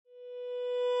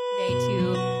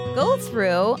to go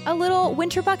through a little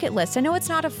winter bucket list. I know it's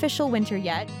not official winter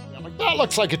yet. I'm like, that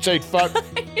looks like it's 8 foot.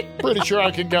 Pretty sure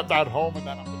I can get that home and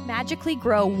then Magically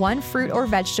grow one fruit or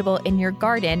vegetable in your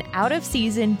garden out of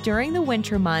season during the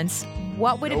winter months.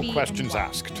 What would it be? No questions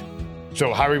asked.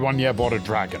 So Harry one year bought a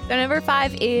dragon. So number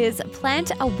 5 is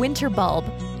plant a winter bulb.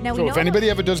 Now So if anybody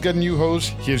ever does get a new hose,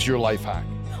 here's your life hack.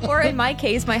 Or in my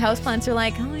case, my houseplants are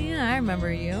like, oh yeah, I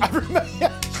remember you. I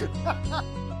remember.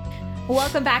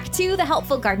 Welcome back to the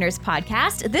Helpful Gardeners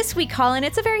podcast. This week, Colin,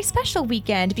 it's a very special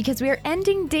weekend because we are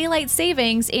ending daylight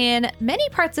savings in many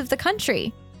parts of the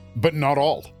country. But not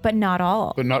all. But not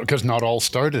all. But not because not all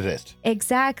started it.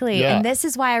 Exactly. Yeah. And this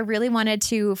is why I really wanted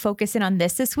to focus in on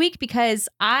this week, because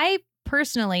I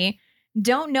personally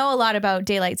don't know a lot about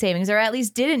daylight savings, or at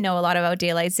least didn't know a lot about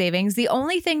daylight savings. The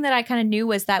only thing that I kind of knew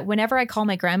was that whenever I call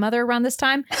my grandmother around this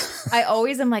time, I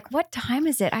always am like, what time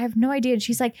is it? I have no idea. And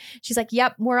she's like,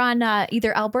 yep, we're on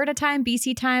either Alberta time,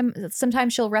 BC time.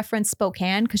 Sometimes she'll reference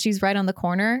Spokane because she's right on the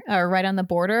corner or right on the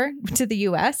border to the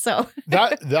US. So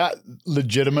that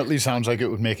legitimately sounds like it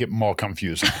would make it more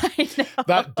confusing. I know.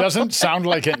 That doesn't sound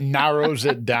like it narrows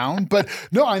it down. But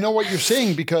no, I know what you're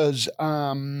saying because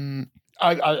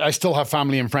I still have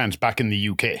family and friends back in the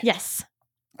UK. Yes.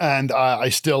 And I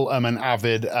still am an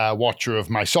avid watcher of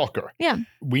my soccer. Yeah.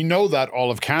 We know that all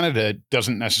of Canada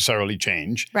doesn't necessarily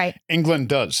change. Right. England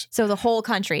does. So the whole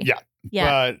country. Yeah.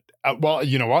 Yeah. But, well,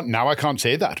 you know what? Now I can't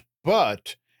say that.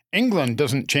 But England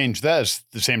doesn't change theirs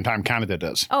the same time Canada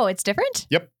does. Oh, it's different?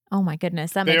 Yep. Oh my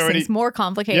goodness. That makes things more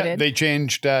complicated. Yeah, they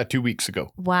changed 2 weeks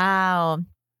ago. Wow.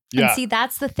 Yeah. And see,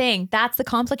 that's the thing. That's the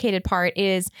complicated part,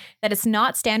 is that it's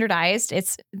not standardized.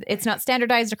 It's not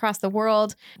standardized across the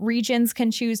world. Regions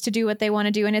can choose to do what they want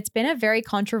to do. And it's been a very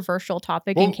controversial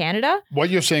topic in Canada. What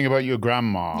you're saying about your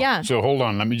grandma. Yeah. So hold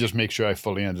on. Let me just make sure I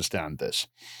fully understand this.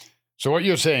 So what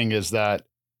you're saying is that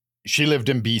she lived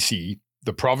in BC.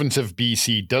 The province of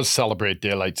BC does celebrate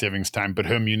daylight savings time, but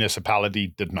her municipality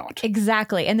did not.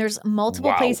 Exactly. And there's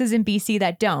multiple places in BC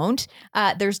that don't.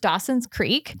 There's Dawson's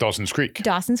Creek. Dawson's Creek.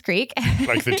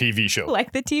 Like the TV show.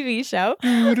 Like the TV show.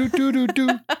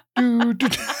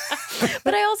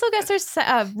 But I also guess there's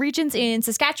regions in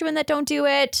Saskatchewan that don't do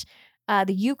it.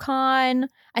 The Yukon,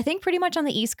 I think pretty much on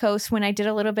the East Coast, when I did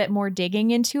a little bit more digging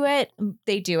into it,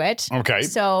 they do it. Okay.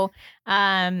 So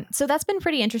that's been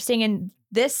pretty interesting. And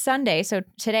this Sunday, so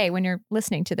today when you're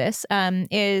listening to this,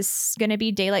 is going to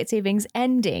be daylight savings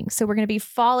ending. So we're going to be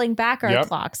falling back our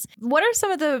clocks. What are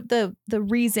some of the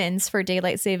reasons for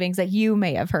daylight savings that you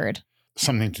may have heard?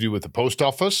 Something to do with the post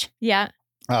office. Yeah.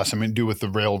 Something to do with the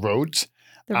railroads.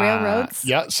 The railroads?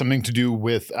 Yeah. Something to do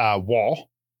with war.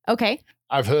 Okay.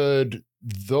 I've heard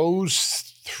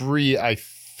those 3, I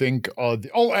think, are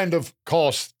and of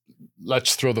course,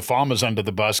 let's throw the farmers under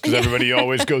the bus because everybody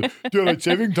always goes, daylight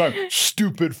saving time,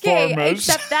 stupid farmers.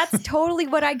 Except that's totally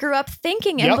what I grew up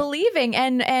thinking and believing.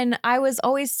 And I was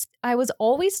always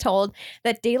told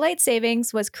that daylight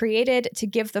savings was created to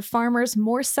give the farmers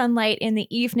more sunlight in the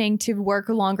evening to work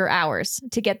longer hours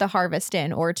to get the harvest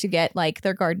in or to get like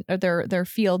their garden or their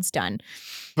fields done.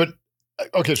 But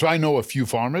okay, so I know a few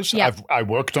farmers. Yeah. I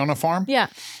worked on a farm. Yeah.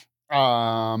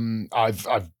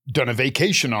 I've done a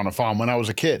vacation on a farm when I was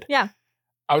a kid. Yeah.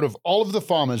 Out of all of the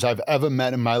farmers I've ever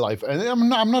met in my life, and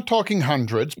I'm not talking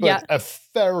hundreds, but a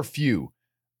fair few,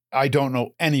 I don't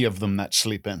know any of them that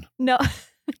sleep in. No.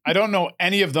 I don't know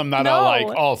any of them that are like,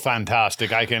 oh,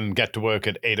 fantastic, I can get to work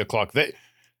at 8 o'clock.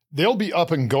 They'll be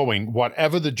up and going,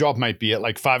 whatever the job might be, at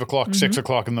like 5 o'clock, 6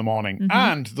 o'clock in the morning. Mm-hmm.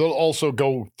 And they'll also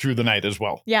go through the night as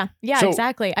well. Yeah. Yeah, so,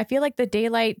 exactly. I feel like the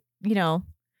daylight,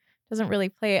 doesn't really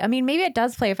play. I mean, maybe it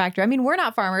does play a factor. I mean, we're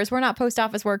not farmers. We're not post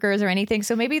office workers or anything.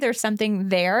 So maybe there's something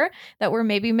there that we're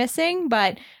maybe missing.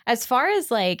 But as far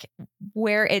as like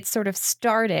where it sort of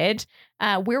started,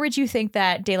 where would you think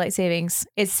that daylight savings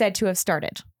is said to have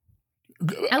started?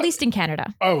 At least in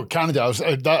Canada. Oh, Canada. I was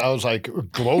like,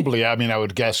 globally, I mean, I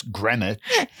would guess Greenwich.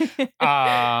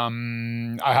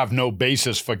 I have no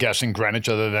basis for guessing Greenwich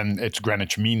other than it's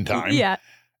Greenwich Mean Time. Yeah.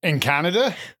 In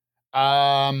Canada,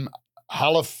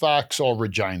 Halifax or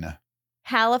Regina?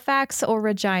 Halifax or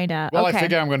Regina. Well, okay. I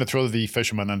figure I'm going to throw the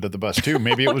fisherman under the bus too.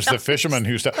 Maybe it was the fisherman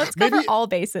who started. Let's cover all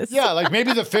bases. Yeah, like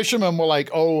maybe the fishermen were like,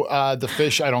 the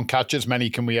fish, I don't catch as many.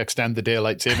 Can we extend the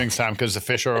daylight savings time because the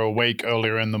fish are awake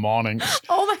earlier in the mornings?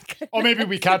 Oh my goodness. Or maybe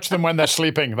we catch them when they're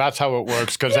sleeping. That's how it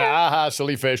works because,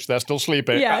 silly fish, they're still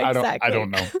sleeping. Yeah, exactly. I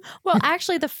don't know. Well,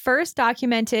 actually, the first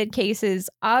documented cases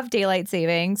of daylight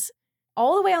savings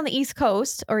all the way on the East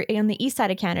Coast or on the east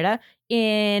side of Canada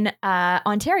in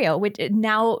Ontario, which is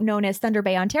now known as Thunder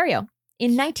Bay, Ontario.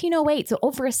 in 1908, so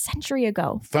over a century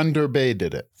ago. Thunder Bay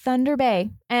did it. Thunder Bay.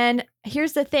 And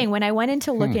here's the thing. When I went in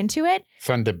to look into it.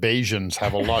 Thunder Bayesians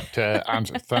have a lot to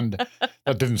answer. Thunder.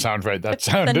 That didn't sound right. That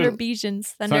sounded. Thunder Bayesians.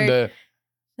 Thunder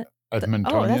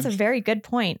Edmontonians. Oh, that's a very good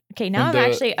point. Okay, now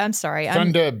I'm sorry.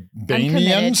 Thunder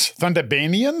Banians? Thunder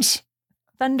Banians?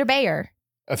 Thunder Bayer.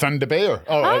 A Thunder Bayer.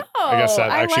 Oh, I guess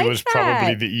that actually was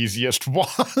probably the easiest one.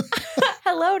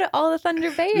 Hello to all the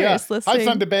Thunder Bayers listening. Hi,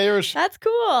 Thunder Bayers. That's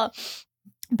cool.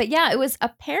 But yeah, it was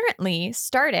apparently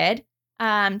started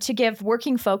to give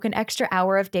working folk an extra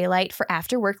hour of daylight for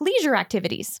after-work leisure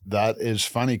activities. That is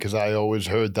funny because I always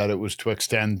heard that it was to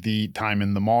extend the time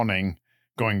in the morning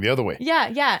going the other way.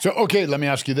 Yeah. So, okay, let me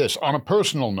ask you this. On a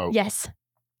personal note. Yes.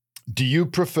 Do you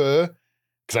prefer,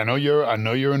 because I know you're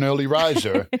an early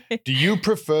riser, do you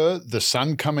prefer the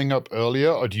sun coming up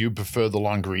earlier or do you prefer the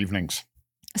longer evenings?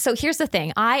 So here's the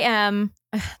thing.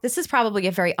 This is probably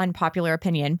a very unpopular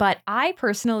opinion, but I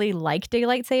personally like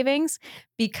daylight savings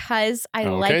because I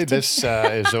like to... Okay, this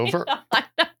is over. I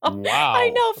know. Wow. I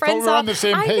know, friends. We're on the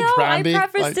same page, Randy. I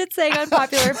prefaced it saying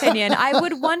unpopular opinion. I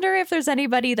would wonder if there's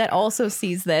anybody that also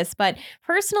sees this, but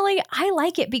personally, I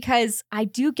like it because I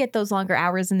do get those longer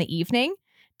hours in the evening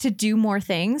to do more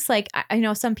things. Like, I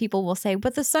know some people will say,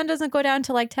 but the sun doesn't go down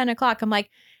till like 10 o'clock. I'm like,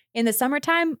 in the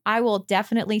summertime, I will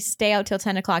definitely stay out till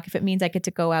 10 o'clock if it means I get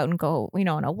to go out and go,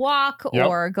 on a walk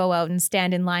or go out and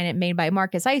stand in line at Made by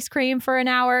Marcus ice cream for an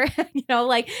hour.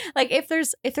 Like if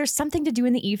there's something to do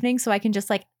in the evening so I can just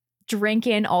like drink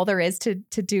in all there is to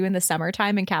do in the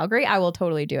summertime in Calgary, I will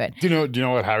totally do it. Do you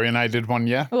know what Harry and I did one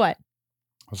year? What?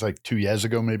 It was like 2 years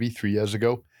ago, maybe 3 years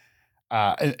ago.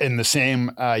 In the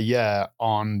same year,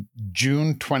 on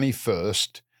June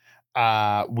 21st,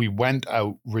 we went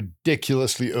out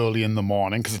ridiculously early in the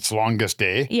morning because it's the longest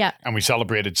day. Yeah. And we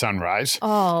celebrated sunrise.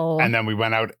 Oh. And then we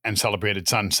went out and celebrated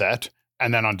sunset.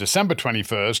 And then on December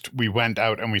 21st, we went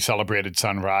out and we celebrated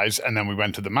sunrise. And then we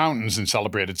went to the mountains and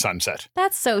celebrated sunset.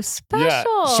 That's so special.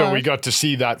 Yeah. So we got to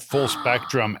see that full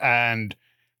spectrum. And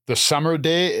the summer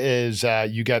day is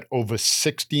you get over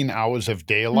 16 hours of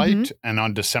daylight. Mm-hmm. And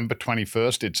on December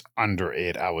 21st, it's under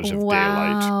 8 hours of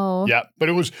daylight. Yeah. But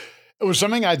it was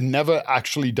something I'd never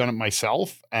actually done it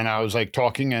myself. And I was like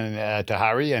talking to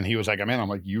Harry and he was like, I'm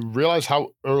like, you realize how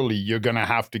early you're going to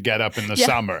have to get up in the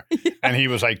summer? And he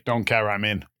was like, don't care, I'm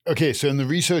in. Okay, so in the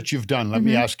research you've done, let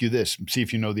me ask you this, see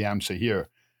if you know the answer here.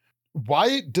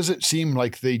 Why does it seem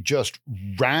like they just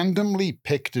randomly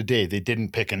picked a day? They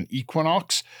didn't pick an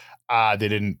equinox. They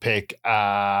didn't pick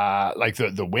like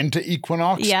the winter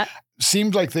equinox. Yeah.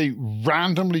 Seems like they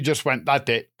randomly just went that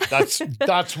day.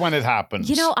 That's when it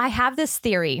happens. I have this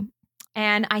theory,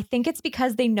 and I think it's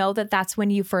because they know that that's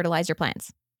when you fertilize your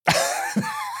plants.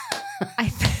 I'm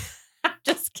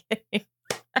just kidding.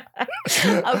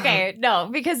 Okay, no,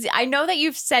 because I know that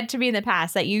you've said to me in the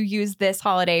past that you use this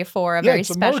holiday for a very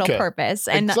special purpose.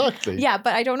 And exactly. Yeah,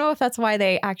 but I don't know if that's why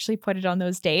they actually put it on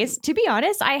those days. To be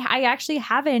honest, I actually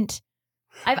haven't.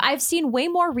 I've seen way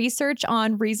more research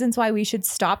on reasons why we should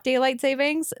stop daylight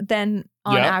savings than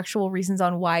on actual reasons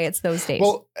on why it's those days.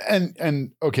 Well,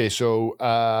 and okay,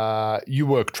 so you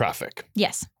work traffic.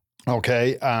 Yes.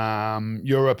 Okay.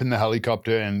 You're up in the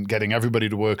helicopter and getting everybody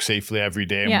to work safely every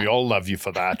day, and we all love you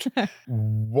for that.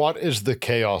 What is the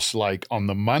chaos like on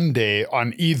the Monday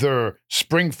on either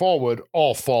spring forward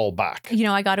or fall back?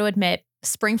 I got to admit,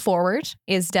 spring forward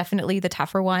is definitely the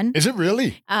tougher one. Is it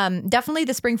really? Definitely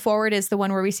the spring forward is the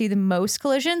one where we see the most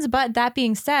collisions. But that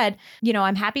being said,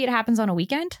 I'm happy it happens on a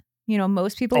weekend.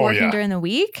 Most people working during the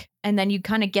week, and then you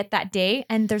kind of get that day.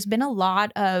 And there's been a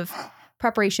lot of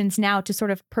preparations now to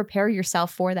sort of prepare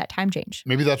yourself for that time change.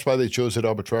 Maybe that's why they chose it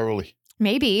arbitrarily.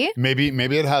 Maybe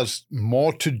it has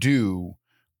more to do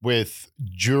with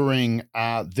during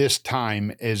this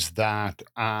time is that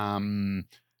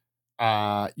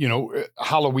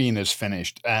Halloween is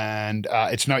finished and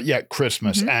it's not yet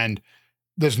Christmas, and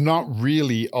there's not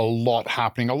really a lot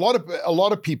happening. A lot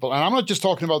of people, and I'm not just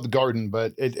talking about the garden,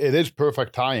 but it is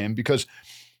perfect tie-in because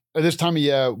at this time of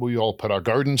year we all put our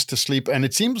gardens to sleep, and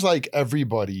it seems like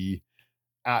everybody,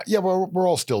 we're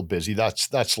all still busy.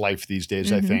 That's life these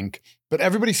days, I think. But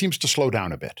everybody seems to slow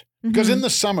down a bit because in the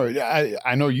summer,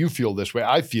 I know you feel this way.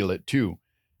 I feel it too.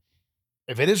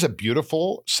 If it is a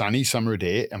beautiful sunny summer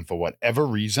day and for whatever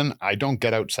reason I don't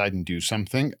get outside and do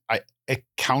something, it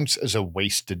counts as a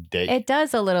wasted day. It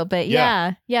does a little bit.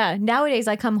 Yeah. Nowadays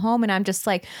I come home and I'm just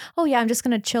like, oh yeah, I'm just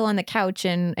going to chill on the couch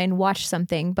and watch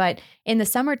something. But in the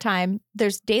summertime,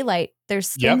 there's daylight. There's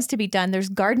things to be done. There's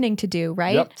gardening to do,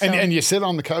 right? Yep. So, and you sit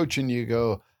on the couch and you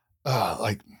go,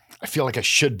 I feel like I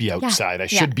should be outside. I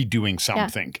should be doing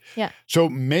something. Yeah. So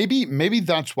maybe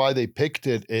that's why they picked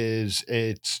it is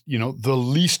it's, the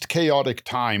least chaotic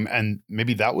time. And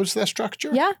maybe that was their structure.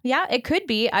 Yeah, it could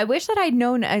be. I wish that I'd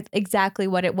known exactly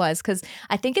what it was because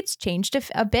I think it's changed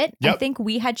a bit. Yep. I think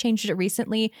we had changed it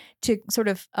recently to sort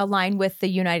of align with the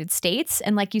United States.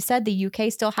 And like you said, the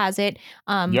UK still has it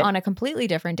on a completely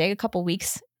different day, a couple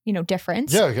weeks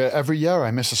difference. Yeah, every year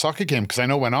I miss a soccer game because I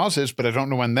know when ours is, but I don't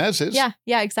know when theirs is.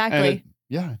 Yeah, exactly.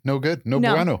 No good. No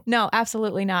bueno. No,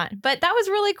 absolutely not. But that was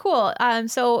really cool.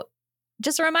 So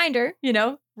just a reminder,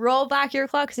 roll back your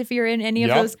clocks if you're in any of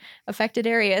those affected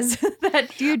areas that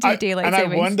do daylight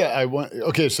savings. I wonder,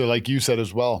 okay, so like you said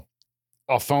as well,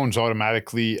 our phones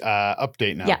automatically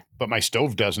update now, but my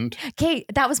stove doesn't. Okay,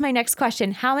 that was my next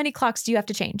question. How many clocks do you have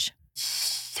to change?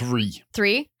 3.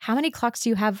 3? How many clocks do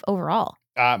you have overall?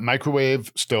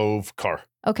 Microwave, stove, car.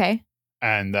 Okay.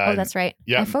 And that's right.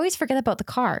 Yeah. I always forget about the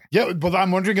car. Yeah, but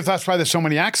I'm wondering if that's why there's so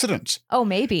many accidents. Oh,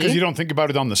 maybe. Because you don't think about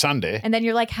it on the Sunday. And then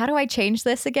you're like, how do I change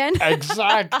this again?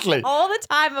 Exactly. All the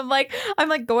time. I'm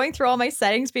like going through all my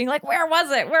settings being like, where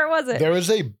was it? Where was it? There is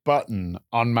a button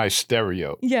on my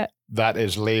stereo. Yeah. That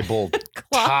is labeled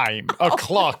time. A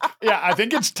clock. Yeah, I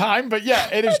think it's time, but yeah,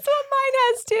 it is. That's what mine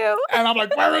has too. And I'm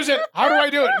like, where is it? How do I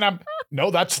do it? And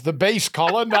no, that's the bass,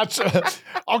 Colin. That's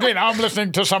okay. Now I'm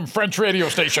listening to some French radio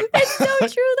station. It's so true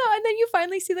though. And then you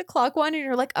finally see the clock one and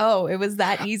you're like, oh, it was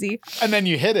that easy. And then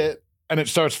you hit it and it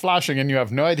starts flashing and you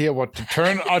have no idea what to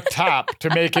turn or tap to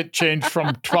make it change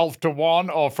from 12 to 1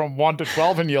 or from 1 to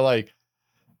 12. And you're like,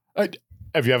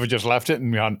 have you ever just left it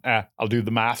and gone, I'll do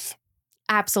the math?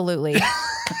 Absolutely.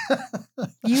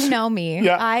 You know me.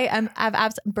 Yeah.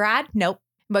 Brad, nope.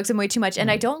 Bugs him way too much.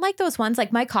 And I don't like those ones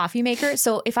like my coffee maker.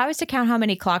 So if I was to count how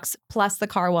many clocks plus the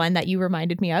car one that you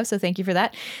reminded me of, so thank you for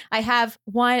that. I have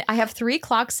 3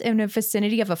 clocks in a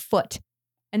vicinity of a foot.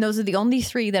 And those are the only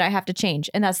 3 that I have to change.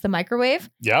 And that's the microwave,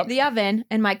 the oven,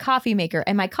 and my coffee maker.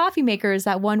 And my coffee maker is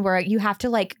that one where you have to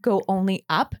like go only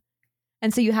up.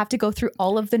 And so you have to go through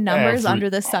all of the numbers under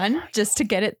the sun just to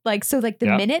get it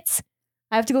the minutes.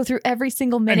 I have to go through every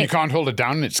single minute. And you can't hold it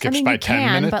down and it skips by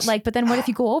 10 minutes. But then what if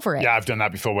you go over it? Yeah, I've done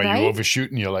that before where you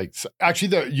overshoot and you're like,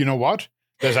 actually, you know what?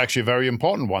 There's actually a very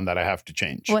important one that I have to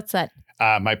change. What's that?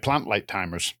 My plant light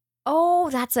timers. Oh,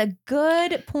 that's a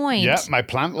good point. Yeah, my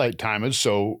plant light timers.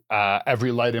 So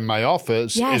every light in my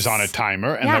office is on a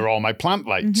timer and they're all my plant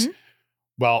lights. Mm-hmm.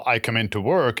 Well, I come into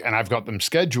work and I've got them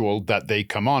scheduled that they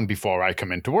come on before I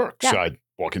come into work. Yeah. So I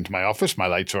walk into my office, my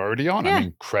lights are already on. Yeah. I'm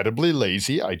incredibly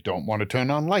lazy. I don't want to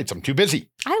turn on lights. I'm too busy.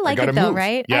 I like it though,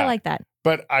 right? Yeah. I like that.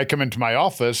 But I come into my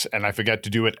office and I forget to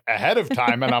do it ahead of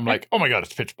time. And I'm like, oh my God,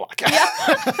 it's pitch black.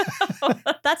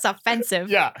 That's offensive.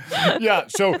 Yeah.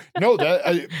 So no,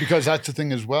 because that's the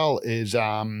thing as well is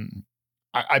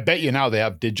I bet you now they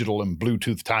have digital and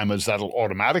Bluetooth timers that'll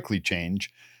automatically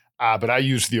change. But I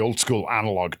use the old school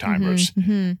analog timers.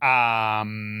 Mm-hmm.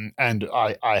 And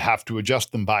I have to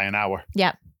adjust them by an hour.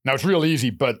 Yeah. Now it's real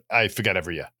easy, but I forget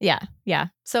every year. Yeah.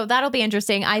 So that'll be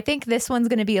interesting. I think this one's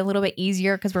going to be a little bit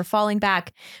easier because we're falling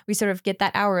back. We sort of get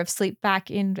that hour of sleep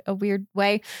back in a weird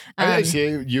way. I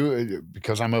see you,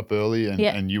 because I'm up early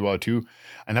and you are too.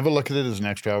 I never look at it as an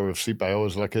extra hour of sleep. I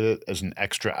always look at it as an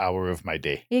extra hour of my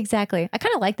day. Exactly. I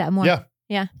kind of like that more. Yeah.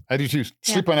 I do too.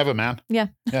 Sleep whenever, man. Yeah.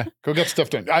 Go get stuff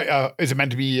done. Is it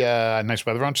meant to be nice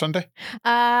weather on Sunday?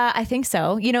 I think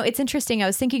so. It's interesting. I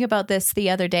was thinking about this the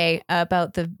other day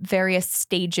about the various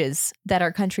stages that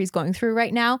our country's going through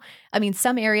right now. I mean,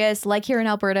 some areas, like here in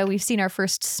Alberta, we've seen our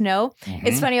first snow. Mm-hmm.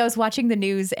 It's funny. I was watching the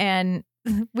news and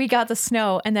we got the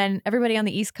snow, and then everybody on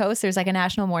the East Coast, there's like a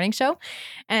national morning show,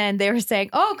 and they were saying,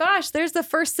 oh gosh, there's the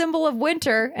first symbol of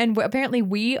winter. And apparently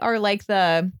we are like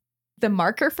the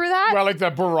marker for that. Well, like the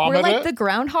barometer. We're like the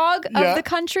groundhog of the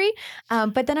country.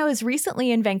 But then I was recently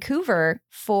in Vancouver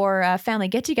for a family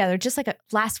get together, just like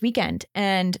last weekend,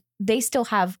 and they still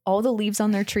have all the leaves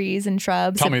on their trees and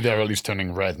shrubs. Tell me they're at least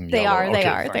turning red and they yellow.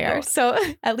 They are. So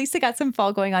at least they got some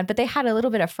fall going on, but they had a little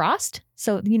bit of frost.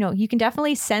 So, you can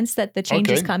definitely sense that the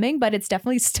change is coming, but it's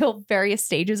definitely still various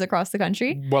stages across the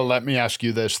country. Well, let me ask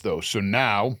you this though. So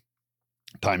now,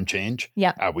 time change.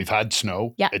 Yeah. We've had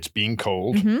snow. Yeah. It's being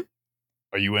cold. Mm-hmm.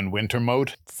 Are you in winter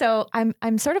mode? So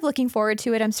I'm sort of looking forward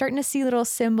to it. I'm starting to see little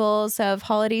symbols of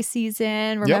holiday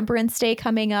season, Remembrance Day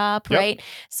coming up, right?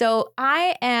 So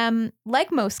I am,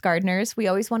 like most gardeners, we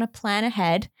always want to plan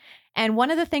ahead. And one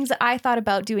of the things that I thought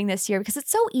about doing this year, because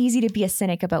it's so easy to be a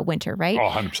cynic about winter, right? Oh,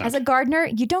 100%. As a gardener,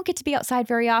 you don't get to be outside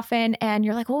very often. And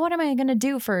you're like, well, what am I going to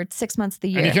do for 6 months of the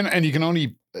year? And you can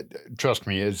only trust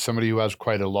me, as somebody who has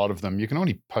quite a lot of them, you can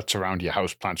only putz around your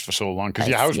houseplants for so long because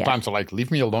your Yes, houseplants are like, leave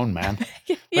me alone, man.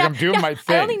 Yeah, I'm doing my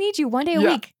thing. I only need you one day a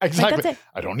Yeah, week. Like, exactly. that's it.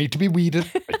 I don't need to be weeded.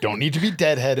 I don't need to be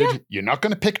deadheaded. You're not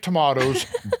going to pick tomatoes.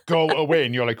 Go away.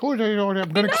 And you're like, oh, I'm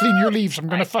going to clean your leaves. I'm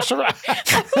going to fuss around.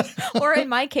 Or in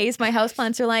my case, my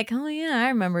houseplants are like, oh yeah, I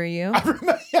remember you.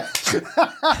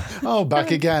 Oh,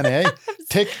 back again, eh?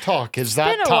 TikTok, is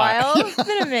that Been a time? while. It's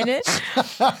been a minute.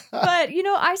 But,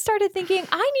 I started thinking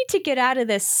I need to get out of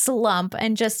this slump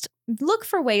and just look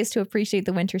for ways to appreciate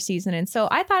the winter season. And so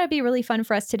I thought it'd be really fun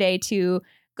for us today to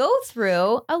go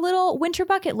through a little winter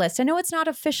bucket list. I know it's not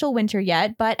official winter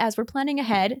yet, but as we're planning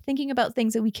ahead, thinking about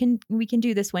things that we can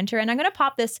do this winter. And I'm going to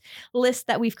pop this list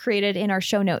that we've created in our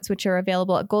show notes, which are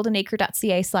available at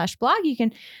goldenacre.ca/blog. You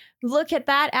can look at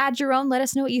that, add your own, let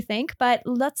us know what you think. But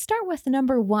let's start with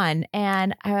number 1.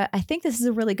 And I think this is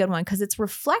a really good one because it's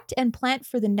reflect and plant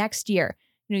for the next year.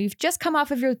 You've just come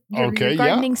off of your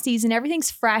gardening season.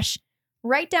 Everything's fresh.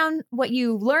 Write down what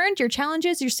you learned, your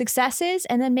challenges, your successes,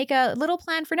 and then make a little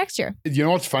plan for next year. You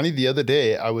know what's funny? The other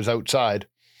day I was outside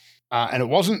and it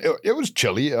was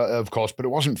chilly, of course, but it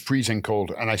wasn't freezing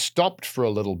cold. And I stopped for a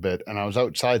little bit and I was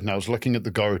outside and I was looking at the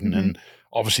garden and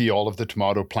obviously all of the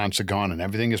tomato plants are gone and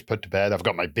everything is put to bed. I've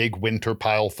got my big winter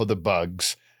pile for the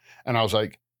bugs. And I was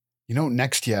like,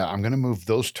 next year I'm going to move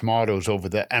those tomatoes over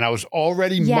there. And I was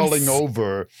already mulling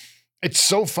over. It's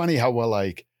so funny how we're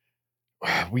like,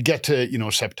 we get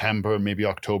to, September, maybe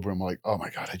October, and we're like, oh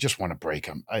my God, I just want to break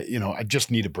them. I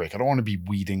just need a break. I don't want to be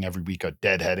weeding every week or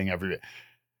deadheading every week.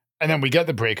 And then we get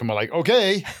the break and we're like,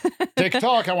 okay,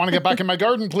 TikTok, I want to get back in my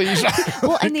garden, please.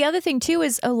 Well, and the other thing too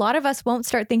is a lot of us won't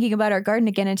start thinking about our garden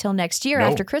again until next year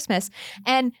after Christmas.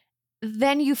 And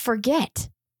then you forget.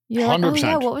 You're 100%. Like, oh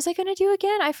yeah, what was I going to do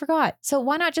again? I forgot. So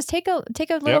why not just take a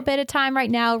little bit of time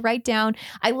right now, write down.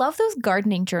 I love those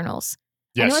gardening journals.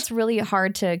 Yes. I know it's really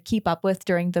hard to keep up with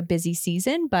during the busy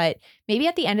season, but maybe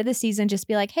at the end of the season, just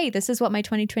be like, hey, this is what my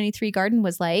 2023 garden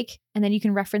was like. And then you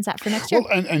can reference that for next year.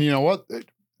 Well, and you know what?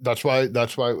 That's why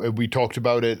we talked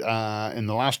about it in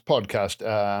the last podcast.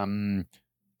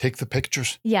 Take the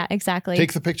pictures. Yeah, exactly.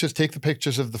 Take the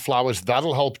pictures of the flowers.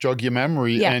 That'll help jog your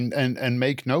memory and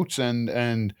make notes.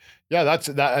 And yeah,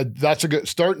 that's a good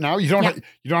start now. You don't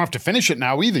have to finish it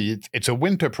now either. It's a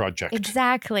winter project.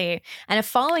 Exactly. And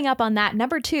following up on that,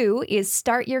 number 2 is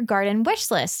start your garden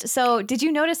wish list. So did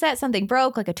you notice that something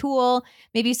broke, like a tool?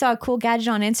 Maybe you saw a cool gadget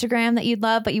on Instagram that you'd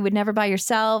love, but you would never buy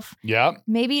yourself. Yeah.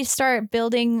 Maybe start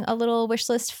building a little wish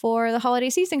list for the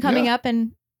holiday season coming up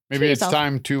and maybe it's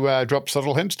time to drop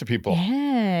subtle hints to people.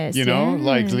 Yes.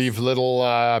 Like leave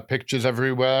little pictures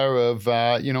everywhere of,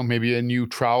 maybe a new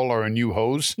trowel or a new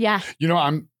hose. Yeah.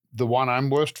 I'm the one I'm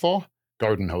worst for,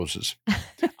 garden hoses.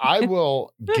 I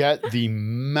will get the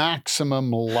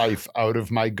maximum life out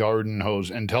of my garden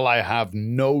hose until I have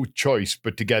no choice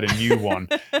but to get a new one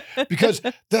because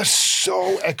they're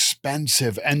so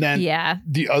expensive. And then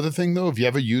the other thing though, have you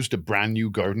ever used a brand new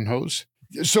garden hose?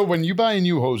 So when you buy a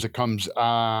new hose, it comes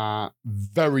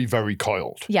very, very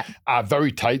coiled. Yeah.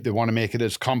 Very tight. They want to make it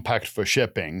as compact for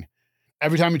shipping.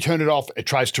 Every time you turn it off, it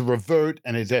tries to revert.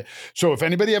 So if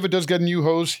anybody ever does get a new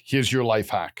hose, here's your life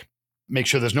hack. Make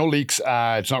sure there's no leaks.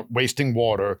 It's not wasting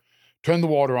water. Turn the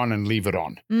water on and leave it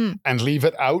on. And leave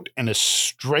it out in a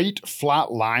straight,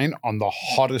 flat line on the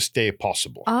hottest day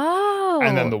possible. Oh.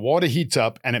 And then the water heats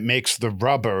up and it makes the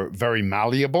rubber very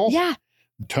malleable. Yeah.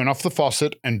 Turn off the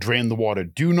faucet and drain the water.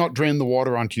 Do not drain the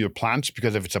water onto your plants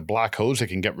because if it's a black hose, it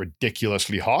can get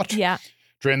ridiculously hot. Yeah.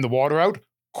 Drain the water out,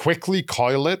 quickly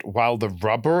coil it while the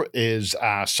rubber is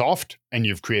soft and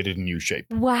you've created a new shape.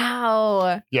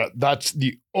 Wow. Yeah, that's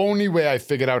the only way I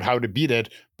figured out how to beat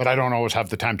it, but I don't always have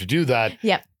the time to do that.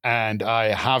 Yep. And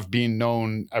I have been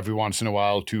known every once in a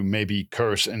while to maybe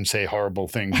curse and say horrible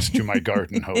things to my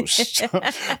garden hose.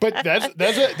 But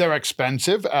they're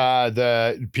expensive.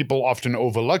 The people often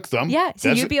overlook them. Yeah.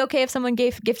 So you'd be okay if someone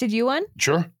gifted you one?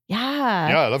 Sure. Yeah.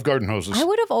 Yeah, I love garden hoses. I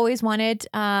would have always wanted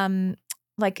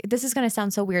this is going to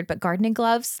sound so weird, but gardening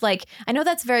gloves. Like, I know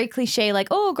that's very cliche, like,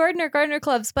 oh, gardener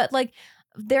gloves. But like,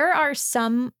 there are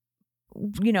some,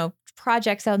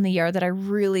 projects out in the yard that I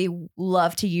really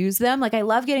love to use them. Like, I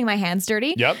love getting my hands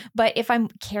dirty. Yep. But if I'm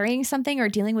carrying something or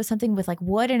dealing with something with like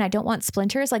wood and I don't want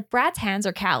splinters, like Brad's hands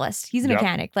are calloused. He's a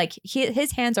mechanic. Like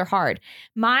his hands are hard.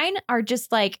 Mine are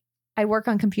just like, I work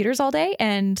on computers all day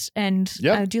and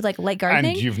I do like light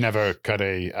gardening. And you've never cut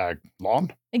a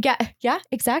lawn? Yeah,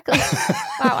 exactly.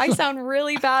 Wow, I sound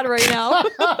really bad right now.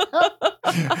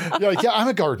 Yeah, I'm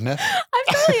a gardener.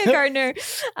 I'm totally a gardener.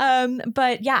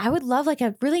 But yeah, I would love like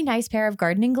a really nice pair of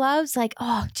gardening gloves. Like,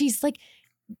 oh, geez, like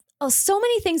oh, so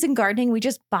many things in gardening, we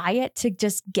just buy it to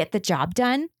just get the job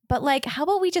done. But like, how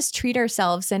about we just treat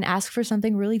ourselves and ask for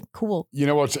something really cool? You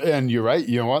know what? And you're right.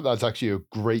 You know what? That's actually a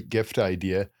great gift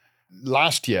idea.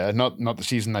 Last year, not the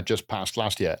season that just passed,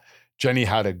 last year, Jenny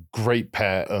had a great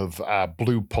pair of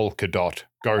blue polka dot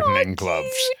gardening gloves.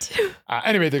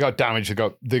 Anyway, they got damaged.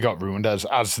 They got ruined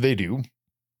as they do.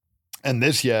 And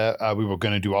this year, we were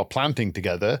going to do our planting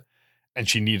together, and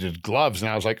she needed gloves.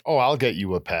 And I was like, oh, I'll get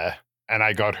you a pair. And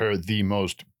I got her the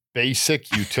most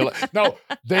basic utility. No,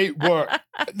 they were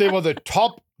the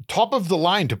top of the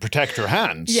line to protect her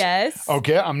hands. Yes.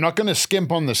 Okay, I'm not going to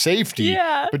skimp on the safety.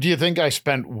 Yeah. But do you think I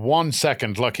spent 1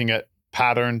 second looking at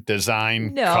pattern,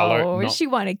 design, No, color? No, she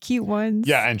wanted cute ones.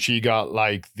 yeah, and she got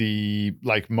like the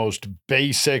most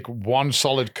basic one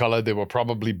solid color. They were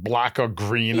probably black or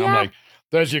green. Yeah. I'm like,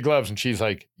 there's your gloves, and she's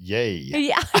like, yay.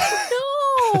 Yeah.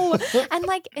 No.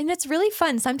 And it's really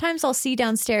fun. Sometimes I'll see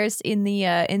downstairs in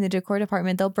the decor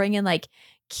department, they'll bring in like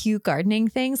cute gardening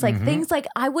things, like things like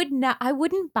I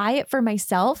wouldn't buy it for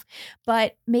myself,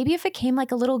 but maybe if it came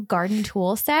like a little garden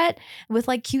tool set with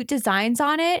like cute designs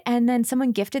on it, and then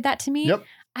someone gifted that to me, Yep.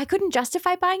 I couldn't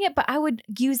justify buying it, but I would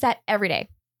use that every day.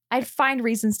 I'd find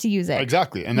reasons to use it.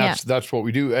 Exactly. And that's what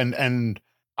we do. And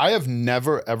I have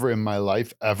never, ever in my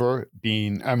life ever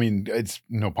been, I mean, it's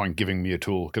no point giving me a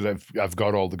tool because I've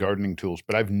got all the gardening tools,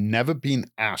 but I've never been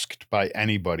asked by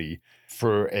anybody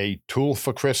for a tool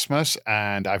for Christmas,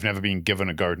 and I've never been given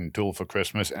a garden tool for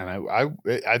Christmas. And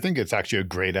I think it's actually a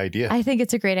great idea. I think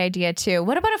it's a great idea too.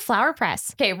 What about a flower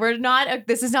press? Okay,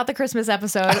 this is not the Christmas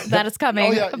episode that is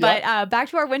coming, but back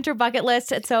to our winter bucket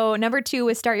list. So number 2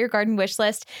 is start your garden wish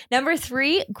list. Number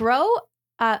 3, grow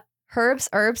herbs,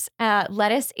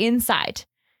 lettuce inside,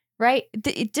 right?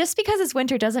 Just because it's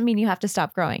winter doesn't mean you have to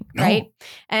stop growing, right? No.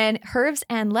 And herbs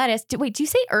and lettuce. Do you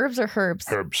say herbs or herbs?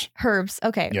 Herbs. Herbs.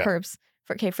 Okay, yeah. Herbs.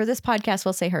 For this podcast,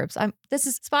 we'll say herbs. This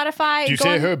is Spotify. Do you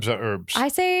say herbs or herbs? I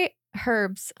say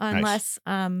herbs unless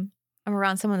I'm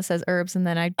around someone that says herbs, and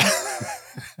then I...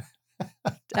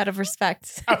 out of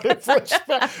respect.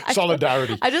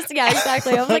 Solidarity.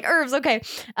 Exactly. I was like, herbs. Okay.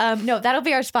 No, that'll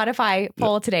be our Spotify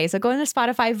poll today. So go into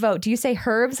Spotify, vote. Do you say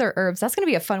herbs or herbs? That's going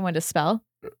to be a fun one to spell.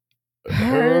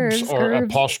 Herbs or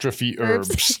apostrophe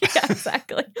herbs. Yeah,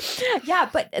 exactly. Yeah,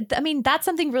 but I mean, that's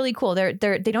something really cool.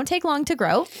 They don't take long to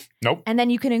grow. Nope. And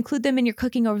then you can include them in your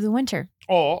cooking over the winter.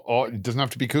 Or it doesn't have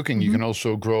to be cooking. You can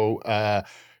also grow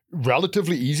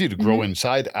relatively easy to grow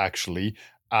inside, actually.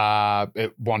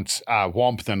 It wants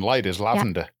warmth and light is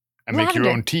lavender. And make your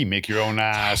own tea, make your own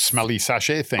smelly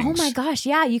sachet things. Oh my gosh,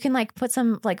 yeah. You can like put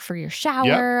some like for your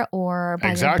shower or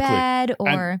by your bed or...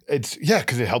 And it's,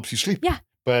 because it helps you sleep. Yeah.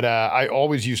 But I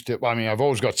always used to, I've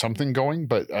always got something going,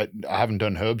 but I haven't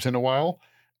done herbs in a while.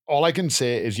 All I can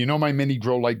say is, my mini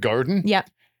grow light garden? Yep.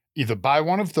 Either buy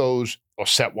one of those or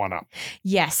set one up.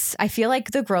 Yes. I feel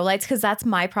like the grow lights, because that's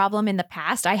my problem in the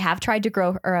past. I have tried to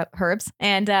grow herbs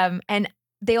and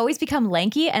they always become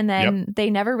lanky and then they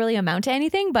never really amount to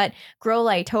anything, but grow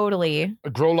light, totally.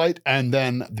 A grow light. And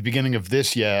then the beginning of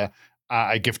this year,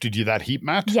 I gifted you that heat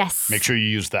mat. Yes. Make sure you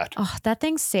use that. Oh, that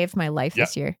thing saved my life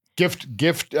this year.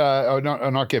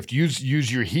 Not gift.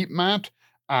 Use your heat mat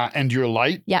and your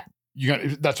light. Yeah.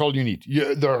 That's all you need.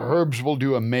 The herbs will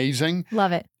do amazing.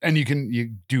 Love it. And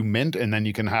you do mint, and then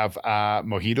you can have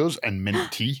mojitos and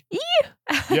mint tea.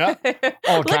 Yeah.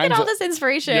 Look at all this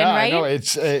inspiration, right? I know.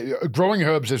 It's growing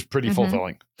herbs is pretty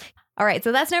fulfilling. All right.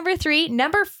 So that's number 3.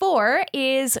 Number 4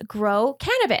 is grow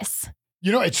cannabis.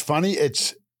 It's funny.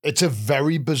 It's a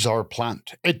very bizarre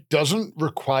plant. It doesn't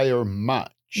require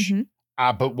much,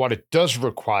 but what it does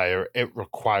require, it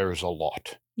requires a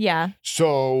lot. Yeah.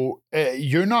 So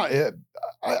you're not,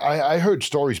 I heard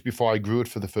stories before I grew it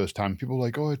for the first time. People were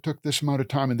like, oh, it took this amount of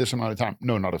time and this amount of time.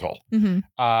 No, not at all.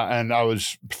 And I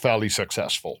was fairly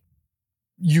successful.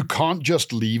 You can't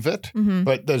just leave it,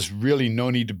 but there's really no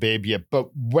need to baby it.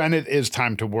 But when it is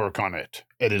time to work on it,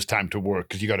 it is time to work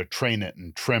because you got to train it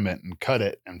and trim it and cut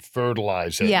it and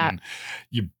fertilize it. Yeah. And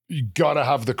you got to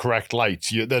have the correct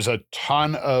lights. There's a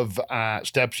ton of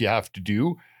steps you have to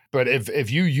do. But if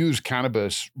you use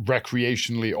cannabis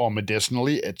recreationally or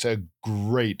medicinally, it's a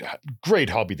great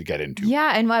hobby to get into.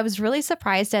 Yeah. And I was really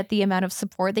surprised at the amount of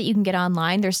support that you can get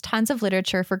online. There's tons of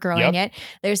literature for growing it.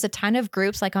 There's a ton of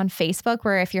groups like on Facebook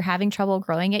where if you're having trouble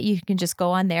growing it, you can just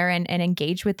go on there and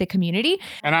engage with the community.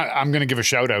 And I'm going to give a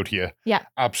shout out here. Yeah.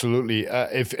 Absolutely.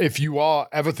 If you are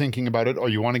ever thinking about it or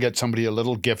you want to get somebody a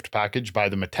little gift package, buy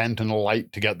them a tent and a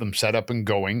light to get them set up and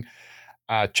going,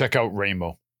 check out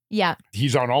Ramo. Yeah.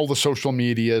 He's on all the social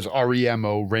medias,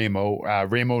 REMO,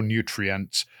 Ramo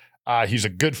Nutrients. He's a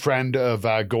good friend of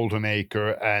Golden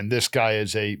Acre, and this guy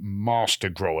is a master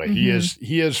grower. Mm-hmm.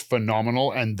 He is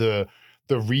phenomenal, and the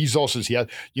resources he has.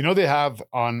 You know, they have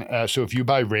on. So if you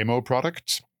buy Ramo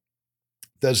products,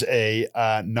 there's a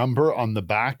number on the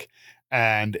back,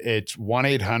 and it's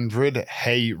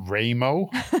 1-800-HEY-RAMO.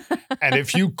 And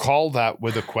if you call that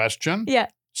with a question, Yeah.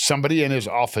 somebody in his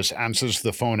office answers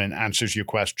the phone and answers your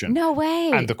question. No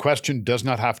way. And the question does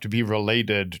not have to be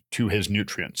related to his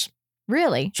nutrients.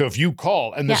 Really? So if you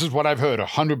call, and this is what I've heard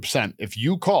 100%, if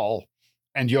you call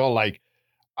and you're like,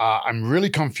 I'm really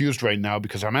confused right now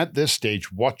because I'm at this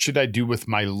stage. What should I do with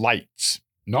my lights?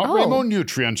 Not Ramo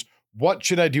nutrients. What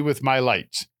should I do with my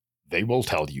lights? They will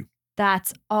tell you.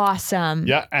 That's awesome.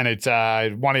 Yeah, and it's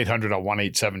 1-800 or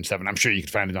 1-877. I'm sure you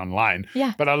can find it online.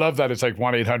 Yeah. But I love that it's like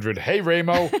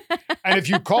 1-800-HEY-RAMO. And if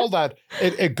you call that,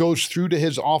 it goes through to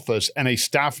his office and a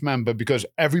staff member, because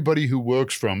everybody who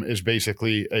works for him is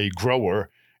basically a grower,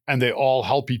 and they all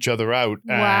help each other out.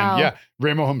 Wow. And yeah,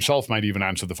 Ramo himself might even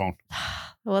answer the phone.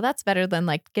 Well, that's better than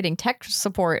like getting tech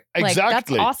support.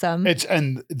 Exactly. Like, that's awesome.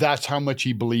 And that's how much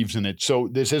he believes in it. So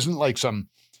this isn't like some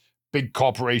big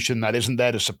corporation that isn't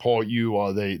there to support you,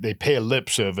 or they pay a lip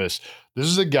service. This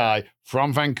is a guy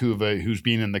from Vancouver who's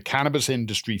been in the cannabis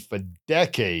industry for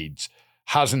decades,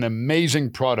 has an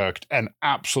amazing product, and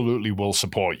absolutely will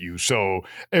support you. So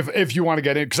if you want to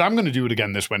get in, because I'm going to do it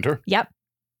again this winter. Yep.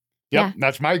 Yep, Yeah.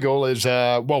 that's my goal is,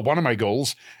 one of my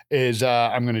goals is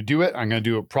I'm going to do it. I'm going to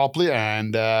do it properly,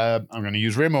 and I'm going to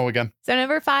use Ramo again. So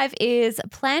number 5 is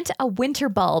plant a winter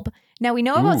bulb. Now we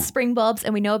know about spring bulbs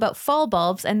and we know about fall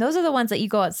bulbs, and those are the ones that you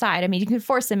go outside. I mean, you can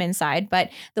force them inside, but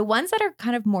the ones that are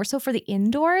kind of more so for the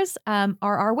indoors are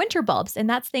our winter bulbs. And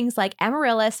that's things like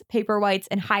amaryllis, paper whites,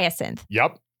 and hyacinth.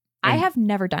 Yep. I have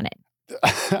never done it.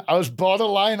 I was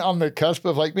borderline on the cusp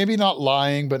of like maybe not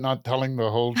lying, but not telling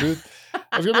the whole truth.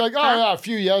 I was going to be like, oh, yeah, a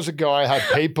few years ago I had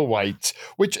paper whites,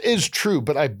 which is true,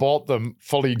 but I bought them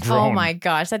fully grown. Oh my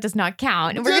gosh, that does not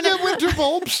count. And They're winter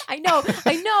bulbs. I know.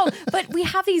 But we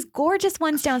have these gorgeous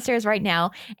ones downstairs right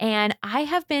now. And I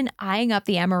have been eyeing up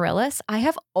the amaryllis. I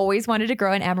have always wanted to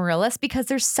grow an amaryllis because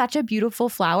they're such a beautiful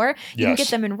flower. You can get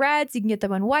them in reds, you can get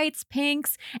them in whites,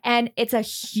 pinks, and it's a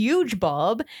huge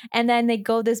bulb. And then they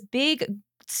go this big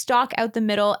stalk out the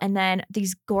middle, and then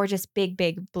these gorgeous big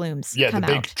blooms come the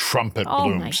big out. trumpet Oh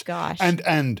blooms. my gosh.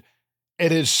 And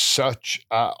it is such,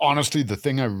 honestly, the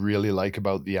thing I really like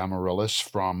about the amaryllis,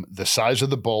 from the size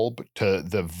of the bulb to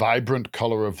the vibrant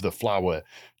color of the flower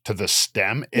to the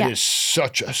stem, it is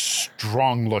such a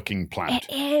strong looking plant.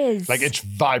 It is. Like, it's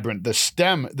vibrant. The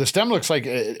stem looks like,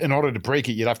 in order to break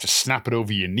it, you'd have to snap it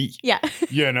over your knee. Yeah.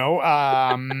 You know?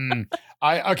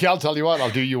 I'll tell you what,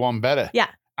 I'll do you one better. Yeah.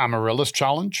 Amaryllis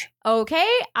challenge. Okay,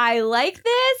 I like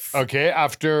this. Okay,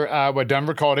 after we're done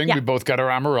recording, we both got our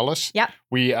amaryllis. Yep.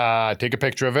 We take a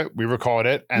picture of it, we record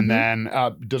it, and then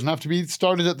it doesn't have to be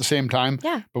started at the same time.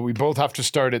 Yeah. But we both have to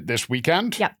start it this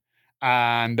weekend. Yep.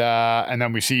 And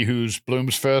then we see whose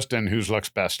blooms first and whose looks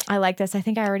best. I like this. I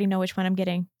think I already know which one I'm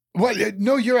getting. What?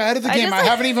 No, you're out of the game. I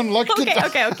haven't even looked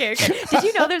at that. Okay. Did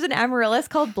you know there's an amaryllis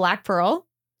called Black Pearl?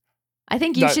 I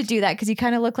think you should do that because you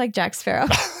kind of look like Jack Sparrow.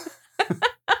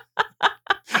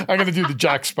 I'm going to do the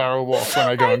Jack Sparrow walk when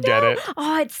I go and get it.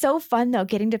 Oh, it's so fun, though,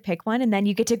 getting to pick one, and then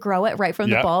you get to grow it right from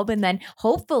the bulb, and then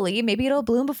hopefully maybe it'll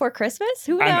bloom before Christmas.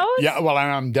 Who knows? Yeah, well,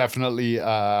 I'm definitely,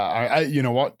 you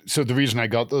know what? So the reason I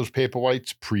got those paper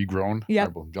whites pre-grown,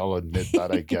 I'll admit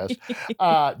that, I guess.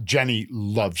 Jenny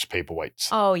loves paper whites.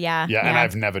 Oh, yeah. Yeah, and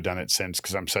I've never done it since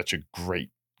because I'm such a great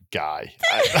guy.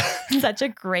 Such a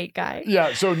great guy.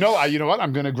 Yeah. So no, you know what?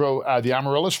 I'm going to grow the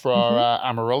amaryllis for our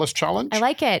amaryllis challenge. I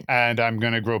like it. And I'm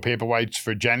going to grow paper whites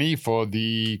for Jenny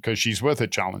because she's worth it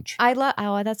challenge. I love.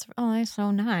 That's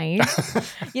so nice.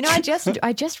 You know,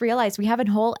 I just realized we have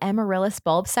a whole amaryllis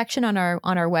bulb section on our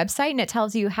website, and it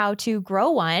tells you how to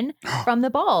grow one from the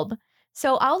bulb.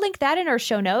 So I'll link that in our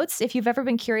show notes. If you've ever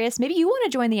been curious, maybe you want to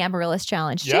join the amaryllis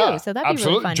challenge too. So that'd be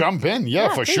really fun. Jump in.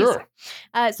 Yeah, for please. sure.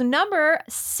 So number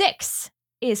 6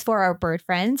 is for our bird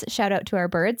friends. Shout out to our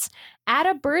birds. Add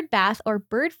a bird bath or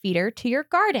bird feeder to your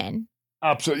garden.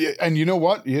 Absolutely. And you know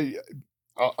what?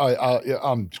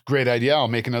 Great idea. I'll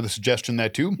make another suggestion there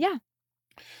too. Yeah.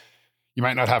 You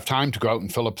might not have time to go out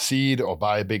and fill up seed or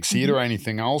buy a big seed or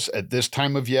anything else. At this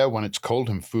time of year, when it's cold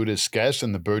and food is scarce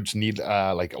and the birds need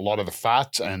like a lot of the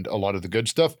fats and a lot of the good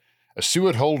stuff, a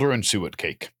suet holder and suet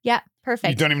cake. Yeah, perfect.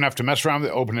 You don't even have to mess around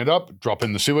with it. Open it up, drop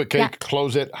in the suet cake,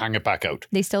 close it, hang it back out.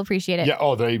 They still appreciate it. Yeah.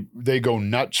 Oh, they go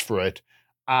nuts for it.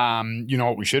 You know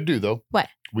what we should do though? What?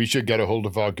 We should get a hold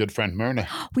of our good friend Myrna.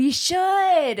 We should.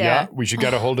 Yeah, we should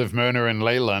get a hold of Myrna in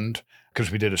Leyland.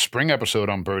 because we did a spring episode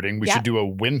on birding. We should do a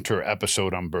winter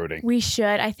episode on birding. We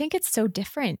should. I think it's so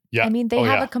different. Yeah. I mean, they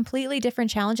have a completely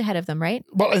different challenge ahead of them, right?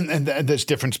 Well, and there's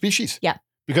different species. Yeah.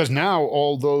 Because now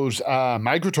all those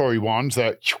migratory ones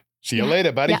that, see you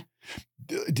later, buddy. Yeah.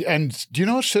 And do you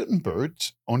know certain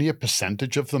birds, only a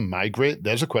percentage of them migrate?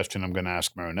 There's a question I'm going to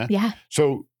ask Myrna. Yeah.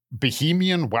 So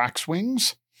Bohemian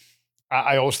waxwings,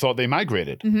 I always thought they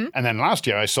migrated. Mm-hmm. And then last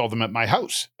year I saw them at my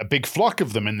house, a big flock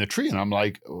of them in the tree. And I'm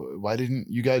like, why didn't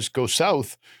you guys go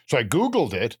south? So I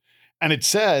Googled it and it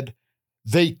said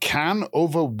they can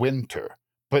overwinter,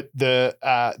 but the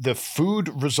food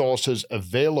resources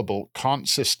available can't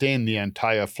sustain the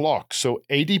entire flock. So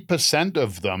 80%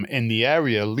 of them in the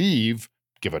area leave,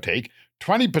 give or take,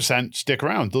 20% stick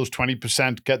around. Those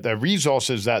 20% get their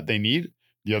resources that they need.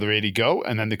 The other 80 go,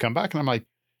 and then they come back. And I'm like,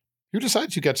 who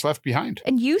decides who gets left behind?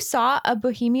 And you saw a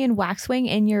Bohemian waxwing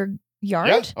in your yard?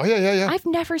 Yeah. Oh, yeah. I've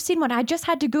never seen one. I just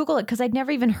had to Google it because I'd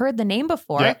never even heard the name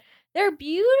before. Yeah. They're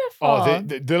beautiful. Oh,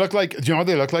 they look like, do you know what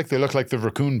they look like? They look like the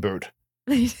raccoon bird.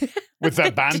 With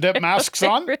their bandit masks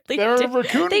on. They're a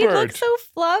raccoon bird. They look so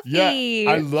fluffy.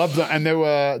 Yeah, I love them. And they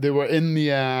were in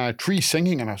the tree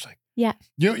singing, and I was like, yeah.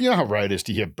 You know how rare it is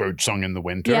to hear bird song in the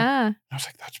winter? Yeah. And I was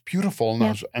like, that's beautiful.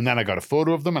 And, and then I got a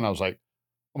photo of them, and I was like,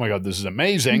 oh my God, this is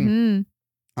amazing. Mm-hmm. And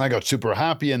I got super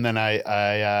happy, and then I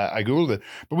Googled it.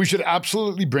 But we should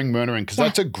absolutely bring Myrna in because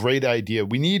that's a great idea.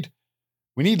 We need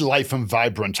life and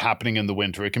vibrance happening in the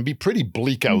winter. It can be pretty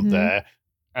bleak out there.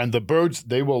 And the birds,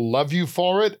 they will love you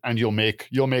for it, and you'll make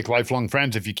lifelong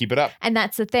friends if you keep it up. And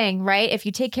that's the thing, right? If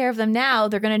you take care of them now,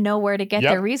 they're going to know where to get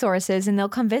their resources, and they'll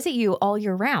come visit you all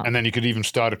year round. And then you could even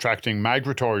start attracting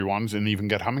migratory ones and even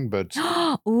get hummingbirds.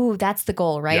 Ooh, that's the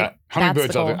goal, right? Yeah,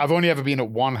 hummingbirds. I've only ever been at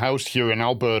one house here in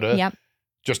Alberta,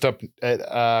 just up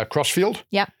at Crossfield.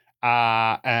 Yep.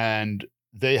 And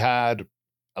they had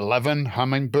 11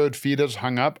 hummingbird feeders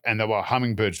hung up, and there were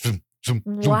hummingbirds. Zoom, zoom,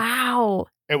 zoom. Wow.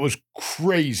 It was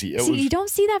crazy. You don't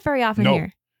see that very often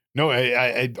here. No,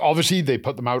 I obviously they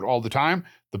put them out all the time.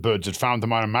 The birds had found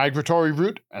them on a migratory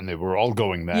route, and they were all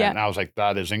going there. And I was like,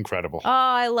 that is incredible. Oh,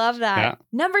 I love that. Yeah.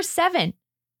 Number 7,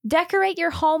 decorate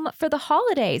your home for the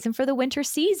holidays and for the winter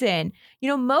season. You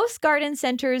know, most garden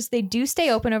centers, they do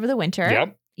stay open over the winter.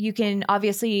 Yep. You can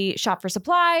obviously shop for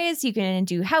supplies. You can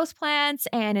do houseplants.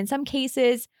 And in some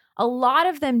cases, a lot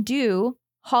of them do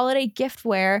holiday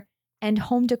giftware and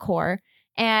home decor.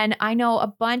 And I know a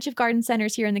bunch of garden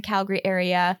centers here in the Calgary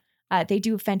area. They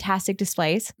do fantastic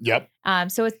displays. Yep.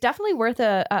 So it's definitely worth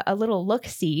a little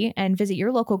look-see and visit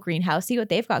your local greenhouse, see what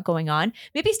they've got going on.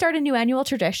 Maybe start a new annual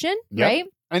tradition, right?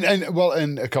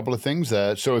 And a couple of things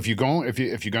there. So if you're going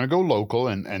to go local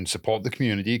and support the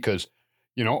community, because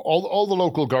you know all the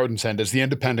local garden centers, the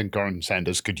independent garden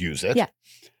centers could use it. Yeah.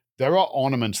 There are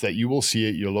ornaments that you will see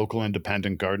at your local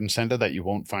independent garden center that you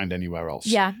won't find anywhere else.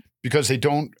 Yeah. Because they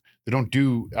don't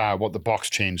do what the box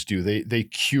chains do. They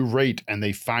curate and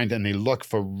they find and they look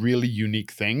for really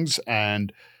unique things.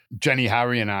 And Jenny,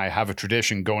 Harry, and I have a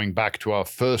tradition going back to our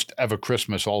first ever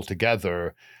Christmas all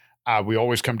together. We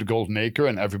always come to Golden Acre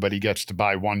and everybody gets to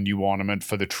buy one new ornament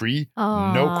for the tree.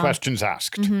 Aww. No questions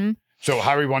asked. Mm-hmm. So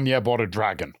Harry one year bought a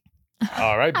dragon.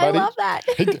 All right, buddy. I love that.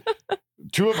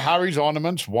 2 of Harry's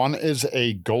ornaments. One is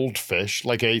a goldfish,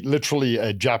 like literally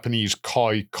a Japanese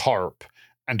koi carp,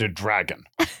 and a dragon.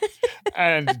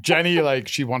 And Jenny,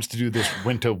 she wants to do this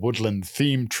winter woodland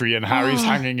theme tree, and Harry's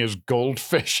hanging his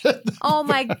goldfish. Oh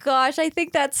my gosh, I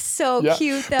think that's so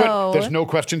cute, though. But there's no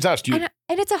questions asked.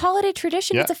 And it's a holiday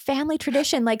tradition. Yeah. It's a family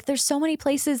tradition. There's so many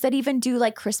places that even do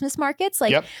Christmas markets.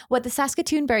 What the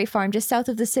Saskatoon Berry Farm, just south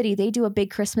of the city, they do a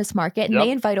big Christmas market, and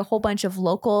they invite a whole bunch of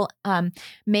local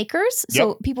makers.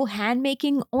 So people hand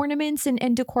making ornaments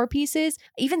and decor pieces.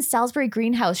 Even Salisbury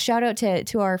Greenhouse, shout out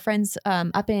to our friends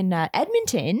up in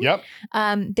Edmonton. Yep.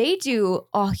 They do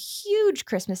a huge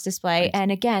Christmas display.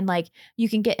 And again, you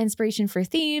can get inspiration for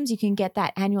themes. You can get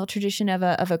that annual tradition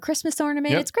of a Christmas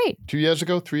ornament. It's great. 3 years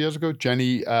ago, Jenny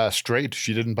straight.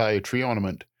 She didn't buy a tree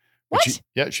ornament. What?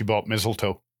 She bought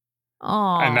mistletoe.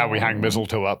 Oh. And now we hang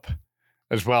mistletoe up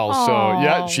as well.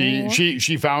 Aww. So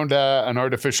she found an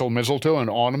artificial mistletoe, an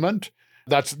ornament.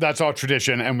 That's our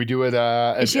tradition, and we do it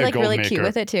at Is she really cute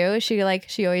with it too? Is she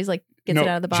she always gets it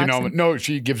out of the box? No,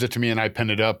 she gives it to me and I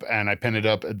pin it up, and I pin it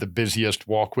up at the busiest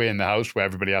walkway in the house where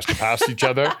everybody has to pass each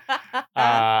other.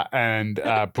 And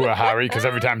poor Harry, because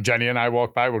every time Jenny and I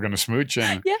walk by, we're going to smooch.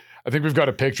 And I think we've got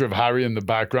a picture of Harry in the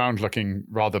background looking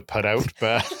rather put out,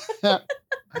 but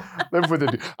Live with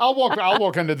it. I'll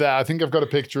walk under that. I think I've got a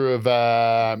picture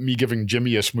of me giving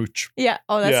Jimmy a smooch. Yeah.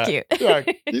 Oh, that's Yeah. cute.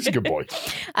 Yeah, he's a good boy.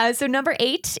 So number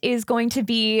 8 is going to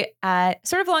be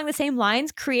sort of along the same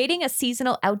lines, creating a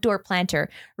seasonal outdoor planter,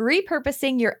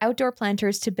 repurposing your outdoor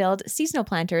planters to build seasonal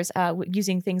planters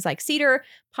using things like cedar,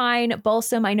 pine,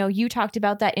 balsam. I know you talked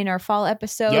about that in our fall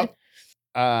episode. Yep.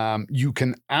 You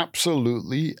can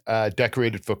absolutely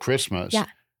decorate it for Christmas. Yeah.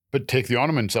 But take the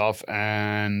ornaments off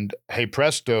and hey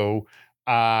presto,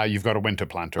 you've got a winter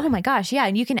planter. Oh my gosh, yeah.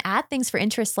 And you can add things for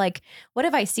interest like, what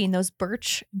have I seen? Those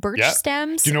birch Yeah.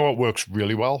 stems? Do you know what works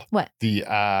really well? What? The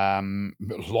a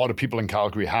lot of people in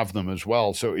Calgary have them as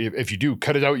well. So if you do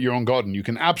cut it out your own garden, you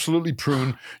can absolutely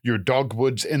prune your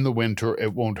dogwoods in the winter.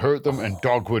 It won't hurt them, and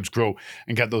dogwoods grow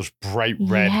and get those bright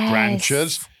red Yes.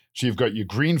 branches. So you've got your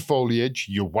green foliage,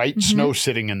 your white Mhm. snow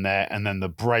sitting in there, and then the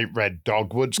bright red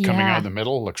dogwoods coming Yeah. out of the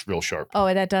middle. Looks real sharp.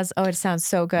 Oh, that does. Oh, it sounds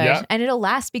so good. Yeah. And it'll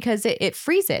last because it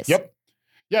freezes. Yep.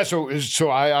 Yeah, so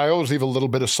I always leave a little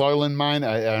bit of soil in mine.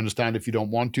 I understand if you don't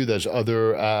want to, there's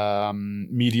other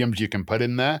mediums you can put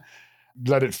in there.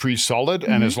 Let it freeze solid,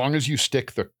 and Mhm. as long as you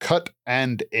stick the cut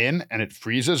end in and it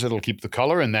freezes, it'll keep the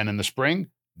color. And then in the spring,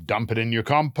 dump it in your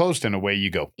compost, and away you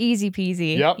go. Easy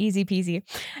peasy. Yep. Easy peasy.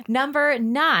 Number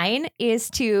 9 is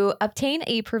to obtain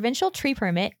a provincial tree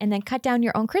permit and then cut down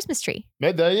your own Christmas tree.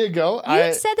 But there you go.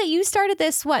 You said that you started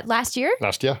this, last year?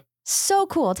 Last year. So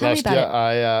cool. Tell me Last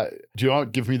about year, it. do you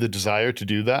want to give me the desire to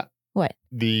do that? What?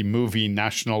 The movie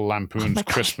National Lampoon's my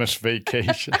God. Christmas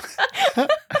Vacation.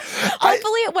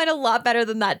 Hopefully it went a lot better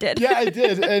than that did. Yeah, it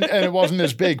did. And it wasn't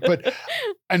as big. But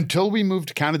until we moved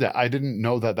to Canada, I didn't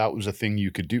know that was a thing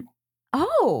you could do.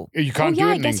 Oh. You can't do yeah,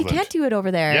 it I in guess England. you can't do it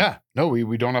over there. Yeah. No,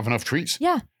 we don't have enough trees.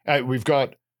 Yeah. We've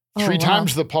got Oh, 3 wow.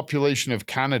 times the population of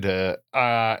Canada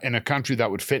in a country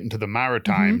that would fit into the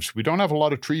Maritimes. Mm-hmm. We don't have a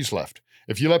lot of trees left.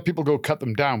 If you let people go cut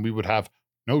them down, we would have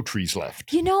no trees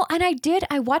left. You know, and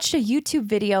I watched a YouTube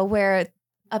video where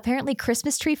apparently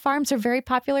Christmas tree farms are very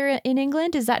popular in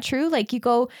England. Is that true? Like you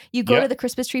go Yeah. to the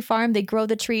Christmas tree farm, they grow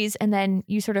the trees, and then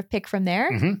you sort of pick from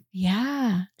there. Mhm.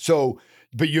 Yeah. So,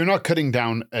 but you're not cutting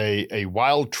down a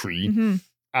wild tree. hmm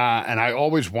And I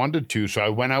always wanted to. So I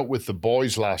went out with the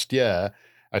boys last year.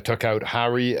 I took out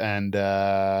Harry and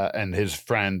his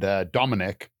friend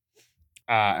Dominic,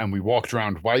 and we walked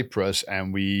around Cyprus,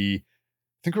 and I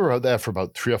think we were out there for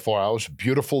about 3 or 4 hours.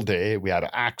 Beautiful day. We had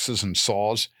axes and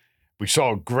saws. We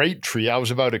saw a great tree. I was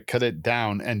about to cut it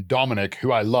down, and Dominic,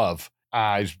 who I love,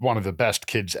 is one of the best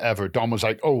kids ever. Dom was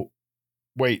like, "Oh,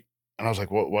 wait," and I was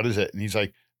like, "What is it?" And he's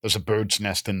like, "There's a bird's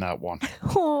nest in that one."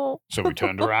 Oh. So we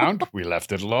turned around, we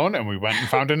left it alone, and we went and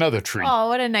found another tree. Oh,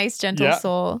 what a nice gentle Yeah.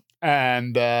 soul.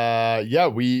 And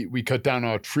we cut down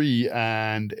our tree,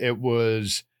 and it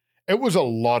was a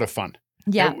lot of fun.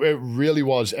 Yeah. It really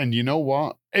was. And you know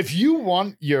what? If you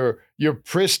want your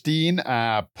pristine,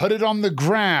 put it on the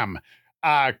gram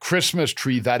Christmas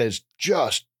tree that is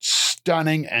just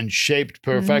stunning and shaped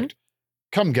perfect,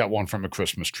 come get one from a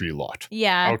Christmas tree lot.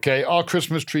 Yeah. Okay, our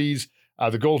Christmas trees,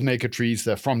 the Golden Acre trees,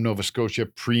 they're from Nova Scotia,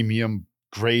 premium,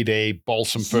 grade A,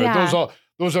 balsam fir. Yeah.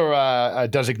 Those are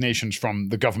designations from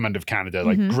the government of Canada.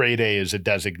 Like Mhm. grade A is a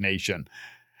designation.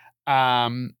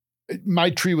 My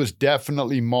tree was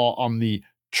definitely more on the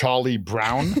Charlie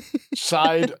Brown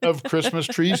side of Christmas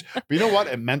trees. But you know what?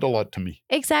 It meant a lot to me.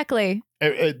 Exactly.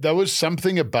 There was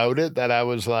something about it that I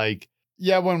was like,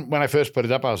 yeah, when I first put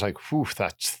it up, I was like, whew,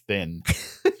 that's thin.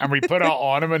 And we put our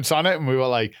ornaments on it, and we were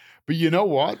like, but you know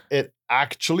what? It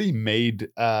actually made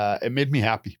me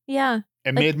happy. Yeah.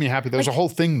 It made me happy. There was a whole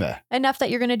thing there. Enough that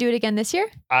you're going to do it again this year?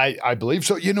 I believe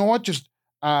so. You know what? Just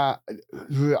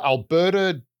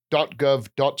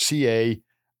alberta.gov.ca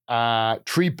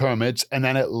tree permits, and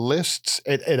then it lists,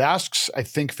 it asks, I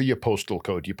think, for your postal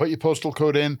code. You put your postal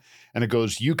code in, and it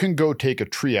goes, you can go take a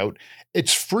tree out.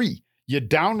 It's free. You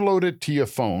download it to your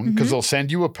phone because they'll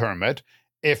send you a permit.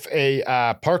 If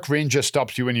a park ranger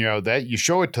stops you when you're out there, you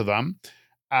show it to them.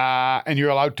 And you're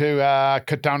allowed to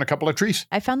cut down a couple of trees.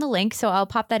 I found the link, so I'll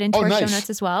pop that into our show nice. notes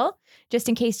as well, just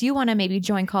in case you want to maybe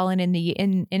join Colin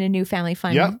in a new family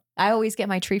fun. Yeah. I always get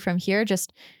my tree from here.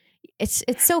 Just it's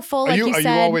so full. Are Like you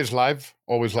said. always live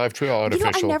tree or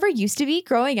artificial? I never used to be.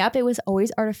 Growing up, it was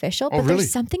always artificial. But really?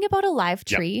 there's something about a live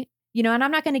Yep. tree. You know, and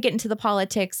I'm not going to get into the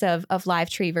politics of live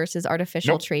tree versus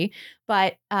artificial Nope. tree,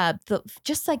 but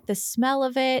just like the smell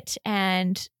of it,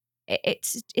 and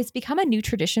it's become a new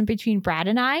tradition between Brad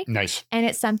and I. Nice. And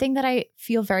it's something that I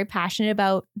feel very passionate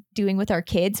about doing with our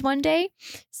kids one day.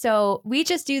 So we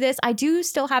just do this. I do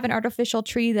still have an artificial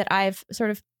tree that I've sort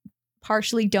of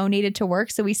partially donated to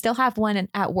work. So we still have one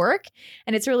at work,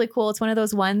 and it's really cool. It's one of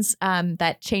those ones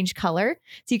that change color.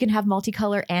 So you can have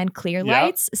multicolor and clear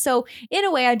lights. So in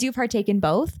a way, I do partake in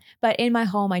both. But in my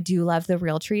home, I do love the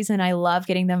real trees, and I love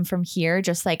getting them from here.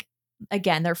 Just like,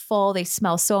 again, they're full. They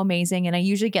smell so amazing. And I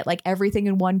usually get like everything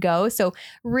in one go. So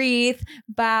wreath,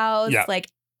 boughs, like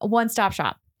a one-stop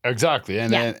shop. Exactly.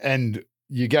 And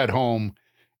you get home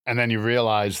and then you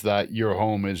realize that your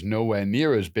home is nowhere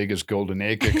near as big as Golden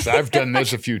Acre. Because I've done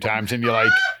this a few times and you're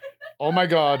like, oh my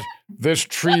God, this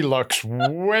tree looks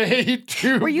way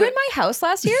too Were you in my house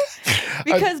last year?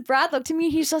 Because Brad looked at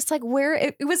me, he's just like, where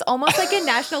it was almost like in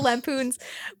National Lampoons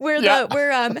where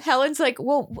Helen's like,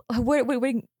 well,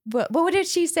 what did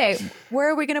she say? Where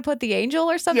are we going to put the angel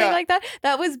or something like that?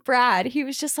 That was Brad. He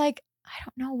was just like, I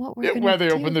don't know what we're going to do. Where they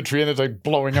open the tree and it's like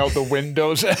blowing out the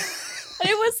windows.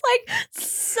 It was like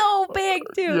so big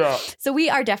too. Yeah. So we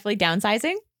are definitely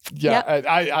downsizing.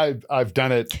 Yeah, I've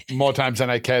done it more times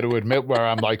than I care to admit where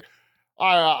I'm like,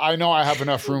 I know I have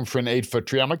enough room for an 8-foot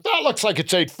tree. I'm like, that looks like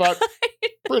it's 8 foot.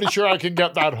 Pretty sure I can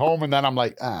get that home. And then I'm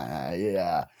like,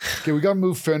 yeah. Okay, we got to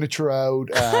move furniture out.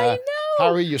 I know.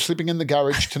 Harry, you're sleeping in the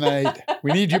garage tonight.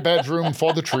 We need your bedroom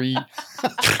for the tree.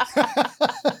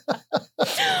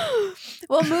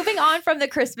 Well, moving on from the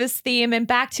Christmas theme and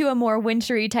back to a more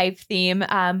wintry type theme.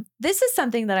 This is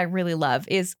something that I really love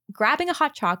is grabbing a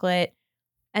hot chocolate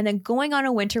and then going on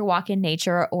a winter walk in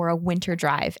nature or a winter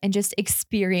drive and just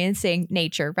experiencing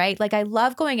nature, right? Like I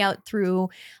love going out through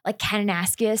like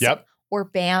Kananaskis or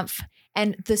Banff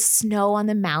and the snow on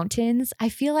the mountains. I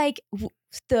feel like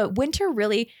the winter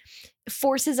really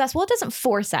forces us. Well, it doesn't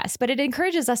force us, but it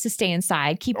encourages us to stay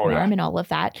inside, keep warm and all of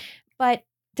that. But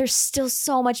there's still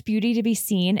so much beauty to be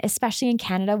seen, especially in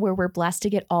Canada where we're blessed to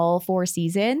get all 4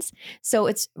 seasons. So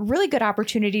it's a really good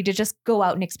opportunity to just go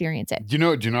out and experience it. Do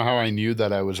you know how I knew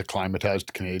that I was a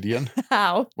climatized Canadian?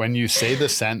 How? When you say the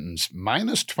sentence,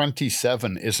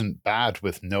 -27 isn't bad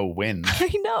with no wind.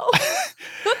 I know.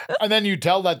 And then you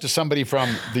tell that to somebody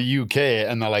from the UK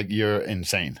and they're like, you're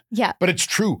insane. Yeah. But it's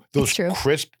true. Those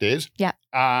crisp days. Yeah.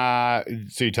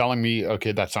 So you're telling me,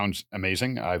 okay, that sounds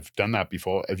amazing. I've done that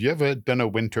before. Have you ever done a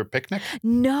winter picnic?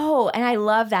 No. And I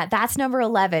love that. That's number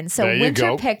 11. So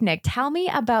winter picnic. Tell me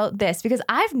about this because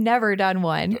I've never done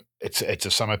one. It's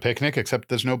a summer picnic, except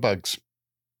there's no bugs.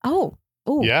 Oh.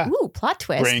 Ooh. Yeah. Ooh, plot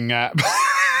twist.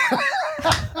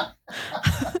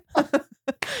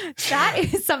 That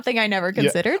is something I never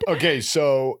considered. Yeah. Okay,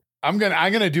 so I'm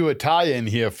gonna do a tie-in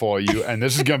here for you, and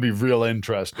this is gonna be real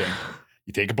interesting.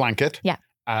 You take a blanket. Yeah.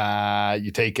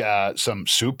 You take some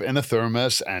soup in a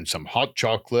thermos and some hot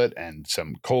chocolate and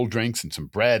some cold drinks and some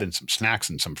bread and some snacks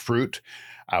and some fruit,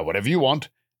 whatever you want,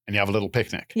 and you have a little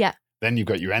picnic. Yeah. Then you've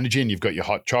got your energy and you've got your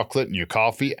hot chocolate and your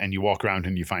coffee, and you walk around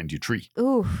and you find your tree.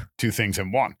 Ooh. 2 things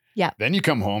in one. Yeah. Then you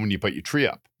come home and you put your tree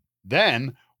up.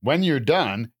 Then when you're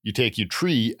done, you take your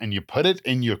tree and you put it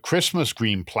in your Christmas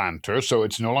green planter. So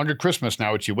it's no longer Christmas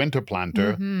now, it's your winter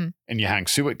planter. Mm-hmm. And you hang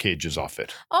suet cages off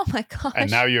it. Oh my gosh. And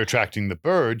now you're attracting the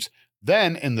birds.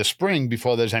 Then in the spring,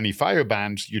 before there's any fire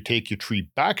bans, you take your tree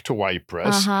back to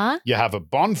Ypres. You have a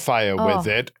bonfire with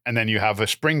it. And then you have a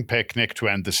spring picnic to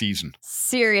end the season.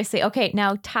 Seriously. Okay,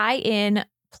 now tie in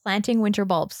planting winter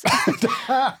bulbs.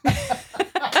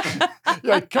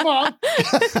 Yeah, come on.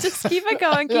 Just keep it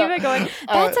going. Keep it going.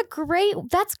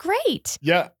 That's great.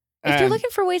 Yeah. If you're looking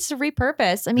for ways to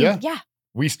repurpose, I mean, yeah.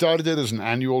 We started it as an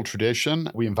annual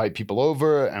tradition. We invite people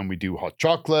over and we do hot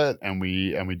chocolate and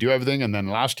we do everything. And then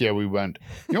last year we went,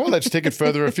 you know what, let's take it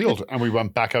further afield. And we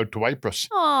went back out to Ypres.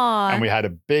 Aww. And we had a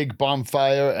big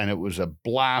bonfire and it was a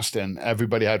blast and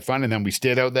everybody had fun. And then we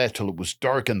stayed out there till it was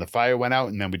dark and the fire went out.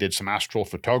 And then we did some astral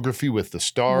photography with the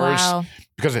stars. Wow.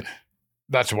 Because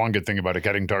that's one good thing about it,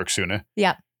 getting dark sooner.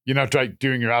 Yeah. You know, like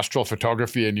doing your astral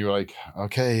photography and you're like,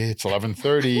 okay, it's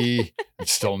 11:30.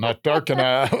 It's still not dark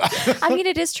enough. I mean,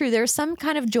 it is true. There's some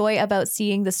kind of joy about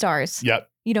seeing the stars. Yep.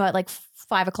 You know, at like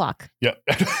 5 o'clock. Yep.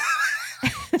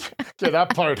 Yeah,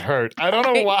 that part hurt. I don't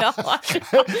know why.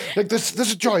 Like there's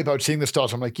a joy about seeing the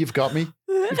stars. I'm like, you've got me.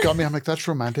 You've got me. I'm like, that's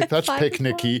romantic. That's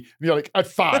picnicky. And you're like, at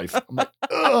 5. I'm like,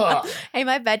 ugh. Hey,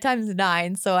 my bedtime's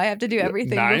 9, so I have to do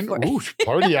everything 9? before. Ooh,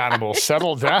 party animal.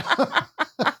 Settle down.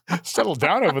 Settle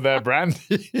down over there,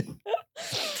 Brandy.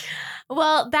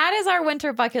 Well, that is our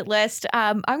winter bucket list.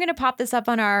 I'm going to pop this up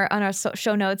on our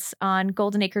show notes on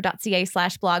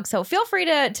goldenacre.ca/blog. So feel free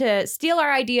to steal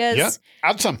our ideas. Yeah,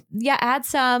 add some. Yeah, add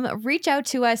some. Reach out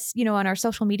to us, on our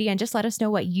social media and just let us know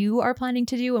what you are planning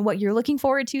to do and what you're looking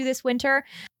forward to this winter.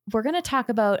 We're going to talk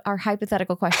about our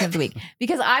hypothetical question of the week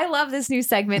because I love this new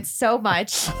segment so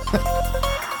much.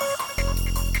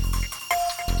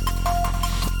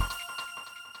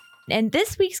 And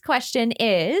this week's question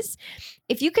is,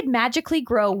 if you could magically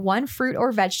grow one fruit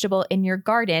or vegetable in your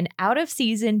garden out of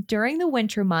season during the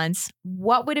winter months,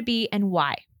 what would it be and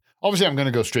why? Obviously, I'm going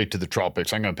to go straight to the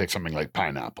tropics. I'm going to pick something like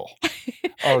pineapple.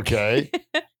 Okay.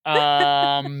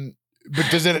 But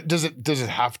does it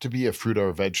have to be a fruit or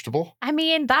a vegetable? I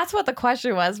mean, that's what the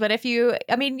question was. But if you,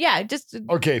 I mean, yeah, just.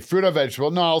 Okay, fruit or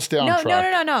vegetable. No, I'll stay on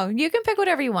track. No. You can pick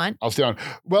whatever you want. I'll stay on.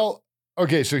 Well,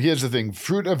 okay, so here's the thing.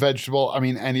 Fruit or vegetable, I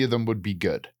mean, any of them would be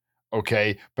good.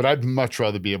 Okay, but I'd much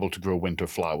rather be able to grow winter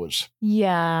flowers.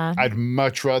 Yeah. I'd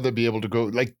much rather be able to go,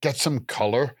 like, get some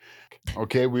color.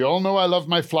 Okay, we all know I love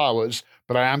my flowers,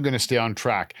 but I am going to stay on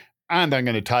track. And I'm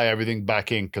going to tie everything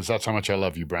back in because that's how much I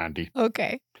love you, Brandy.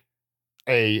 Okay.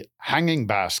 A hanging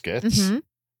basket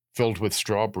filled with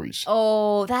strawberries.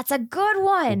 Oh, that's a good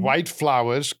one. White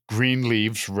flowers, green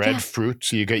leaves, red fruit.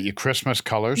 So you get your Christmas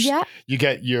colors. Yeah. You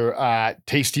get your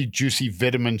tasty, juicy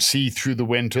vitamin C through the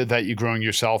winter that you're growing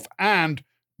yourself, and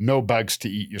no bugs to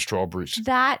eat your strawberries.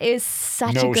 That is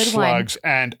such a No good slugs,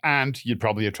 one. and you'd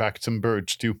probably attract some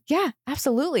birds too. Yeah,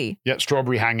 absolutely. Yeah,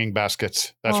 strawberry hanging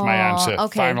baskets. That's my answer.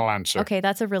 Okay. Final answer. Okay,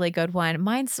 that's a really good one.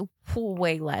 Mine's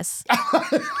way less.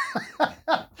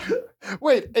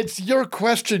 Wait, it's your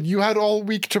question. You had all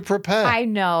week to prepare. I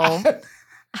know.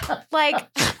 Like.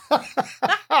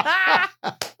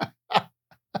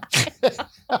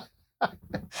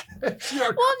 Well,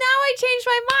 now I changed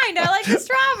my mind. I like the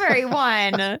strawberry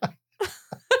one.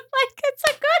 Like, it's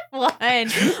a good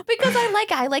one because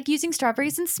I like using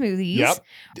strawberries in smoothies. Yep.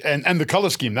 And the color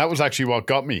scheme, that was actually what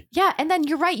got me. Yeah, and then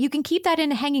you're right. You can keep that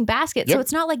in a hanging basket. So Yep.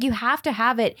 it's not like you have to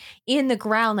have it in the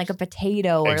ground like a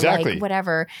potato or Exactly. like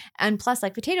whatever. And plus,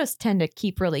 like potatoes tend to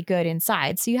keep really good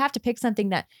inside. So you have to pick something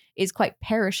that is quite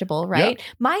perishable, right? Yep.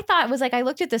 My thought was like, I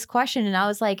looked at this question and I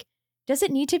was like, does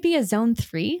it need to be a zone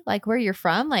 3, like where you're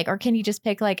from? Like, or can you just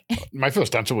pick like My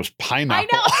first answer was pineapple.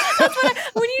 I know. That's what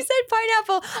when you said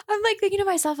pineapple, I'm like thinking to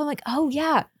myself, I'm like, oh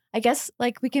yeah, I guess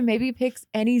like we can maybe pick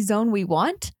any zone we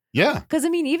want. Yeah. Because I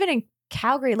mean, even in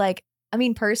Calgary, like, I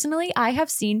mean, personally, I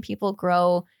have seen people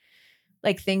grow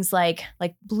like things like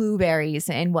blueberries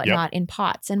and whatnot in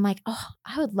pots. And I'm like, oh,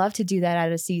 I would love to do that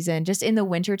out of season. Just in the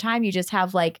wintertime, you just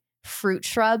have like fruit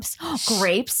shrubs,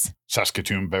 grapes.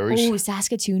 Saskatoon berries. Oh,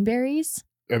 Saskatoon berries.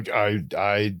 I'd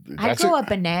grow a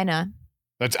banana.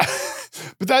 That's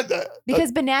but that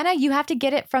Because banana, you have to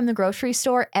get it from the grocery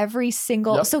store every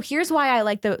single. Yep. So here's why I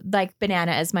like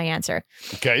banana as my answer.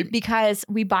 okay. Because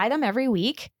we buy them every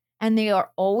week and they are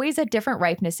always at different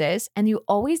ripenesses and you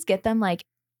always get them like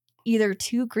either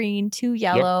too green, too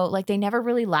yellow. Like they never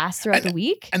really last throughout the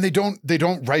week. And they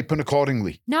don't ripen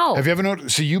accordingly. No. Have you ever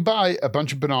noticed? So you buy a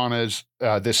bunch of bananas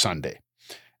this Sunday,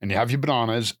 and you have your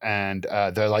bananas, and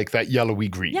they're like that yellowy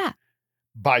green. Yeah.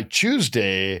 By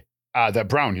Tuesday, they're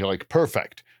brown. You're like,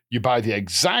 perfect. You buy the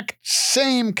exact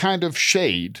same kind of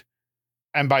shade,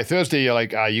 and by Thursday, you're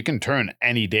like, you can turn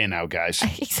any day now, guys.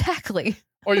 Exactly.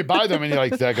 Or you buy them, and you're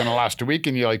like, they're going to last a week,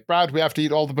 and you're like, Brad, we have to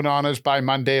eat all the bananas by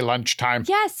Monday lunchtime.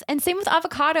 Yes. And same with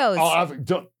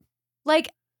avocados.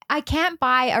 Like I can't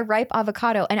buy a ripe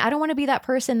avocado and I don't want to be that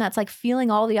person that's like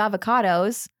feeling all the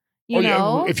avocados, you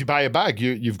know? Yeah, if you buy a bag,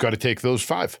 you've got to take those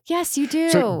 5. Yes, you do.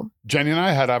 So Jenny and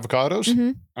I had avocados.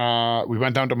 Mhm. We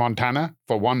went down to Montana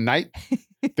for one night.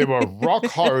 They were rock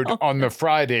hard on the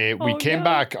Friday. We came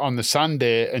back on the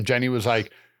Sunday, and Jenny was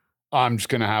like, I'm just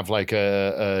going to have like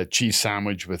a cheese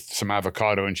sandwich with some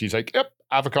avocado. And she's like, yep,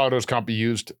 avocados can't be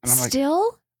used. And I'm like,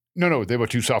 Still? no, they were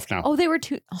too soft now. Oh, they were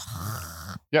too.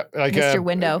 Yeah, like Missed your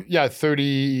window. Yeah,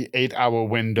 38-hour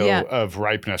window Yeah. of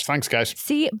ripeness. Thanks, guys.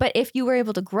 See, but if you were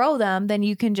able to grow them, then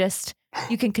you can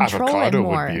control Avocado it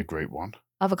more. would be a great one.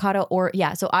 Avocado or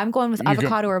so I'm going with You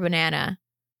avocado or banana.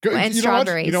 Good. And you know what?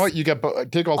 strawberries. You know what? You get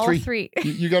take all three. All 3.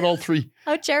 You got all 3.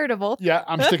 How charitable. Yeah,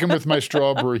 I'm sticking with my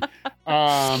strawberry.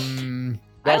 I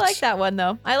like that one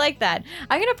though. I like that.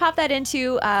 I'm going to pop that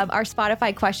into our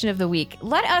Spotify question of the week.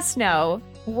 Let us know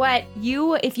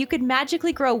if you could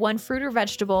magically grow one fruit or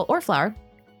vegetable or flower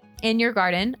in your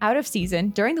garden out of season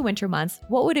during the winter months,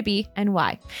 what would it be and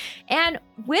why? And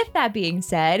with that being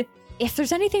said, if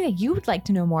there's anything that you would like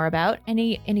to know more about,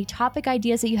 any topic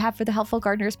ideas that you have for the Helpful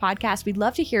Gardeners podcast, we'd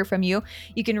love to hear from you.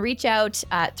 You can reach out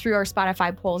through our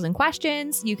Spotify polls and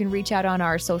questions. You can reach out on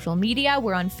our social media.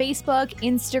 We're on Facebook,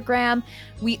 Instagram.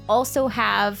 We also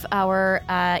have our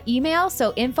email,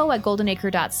 so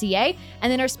info@goldenacre.ca,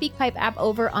 and then our SpeakPipe app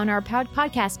over on our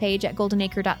podcast page at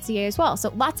goldenacre.ca as well.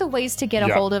 So lots of ways to get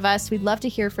a hold of us. We'd love to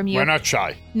hear from you. We're not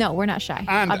shy. No, we're not shy.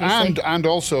 And obviously. and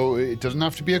also, it doesn't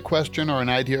have to be a question or an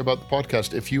idea about the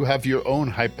podcast if you have your own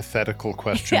hypothetical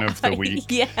question of the week.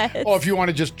 Yes. Or if you want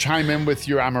to just chime in with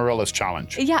your Amaryllis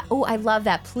challenge. Yeah. Oh, I love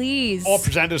that. Please. Or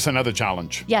present us another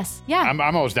challenge. Yes. Yeah.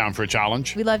 I'm always down for a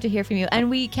challenge. We love to hear from you. And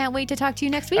we can't wait to talk to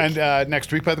you next week. And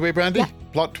next week, by the way, Brandy,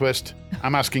 plot twist.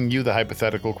 I'm asking you the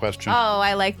hypothetical question. Oh,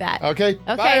 I like that. Okay.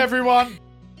 Bye, everyone.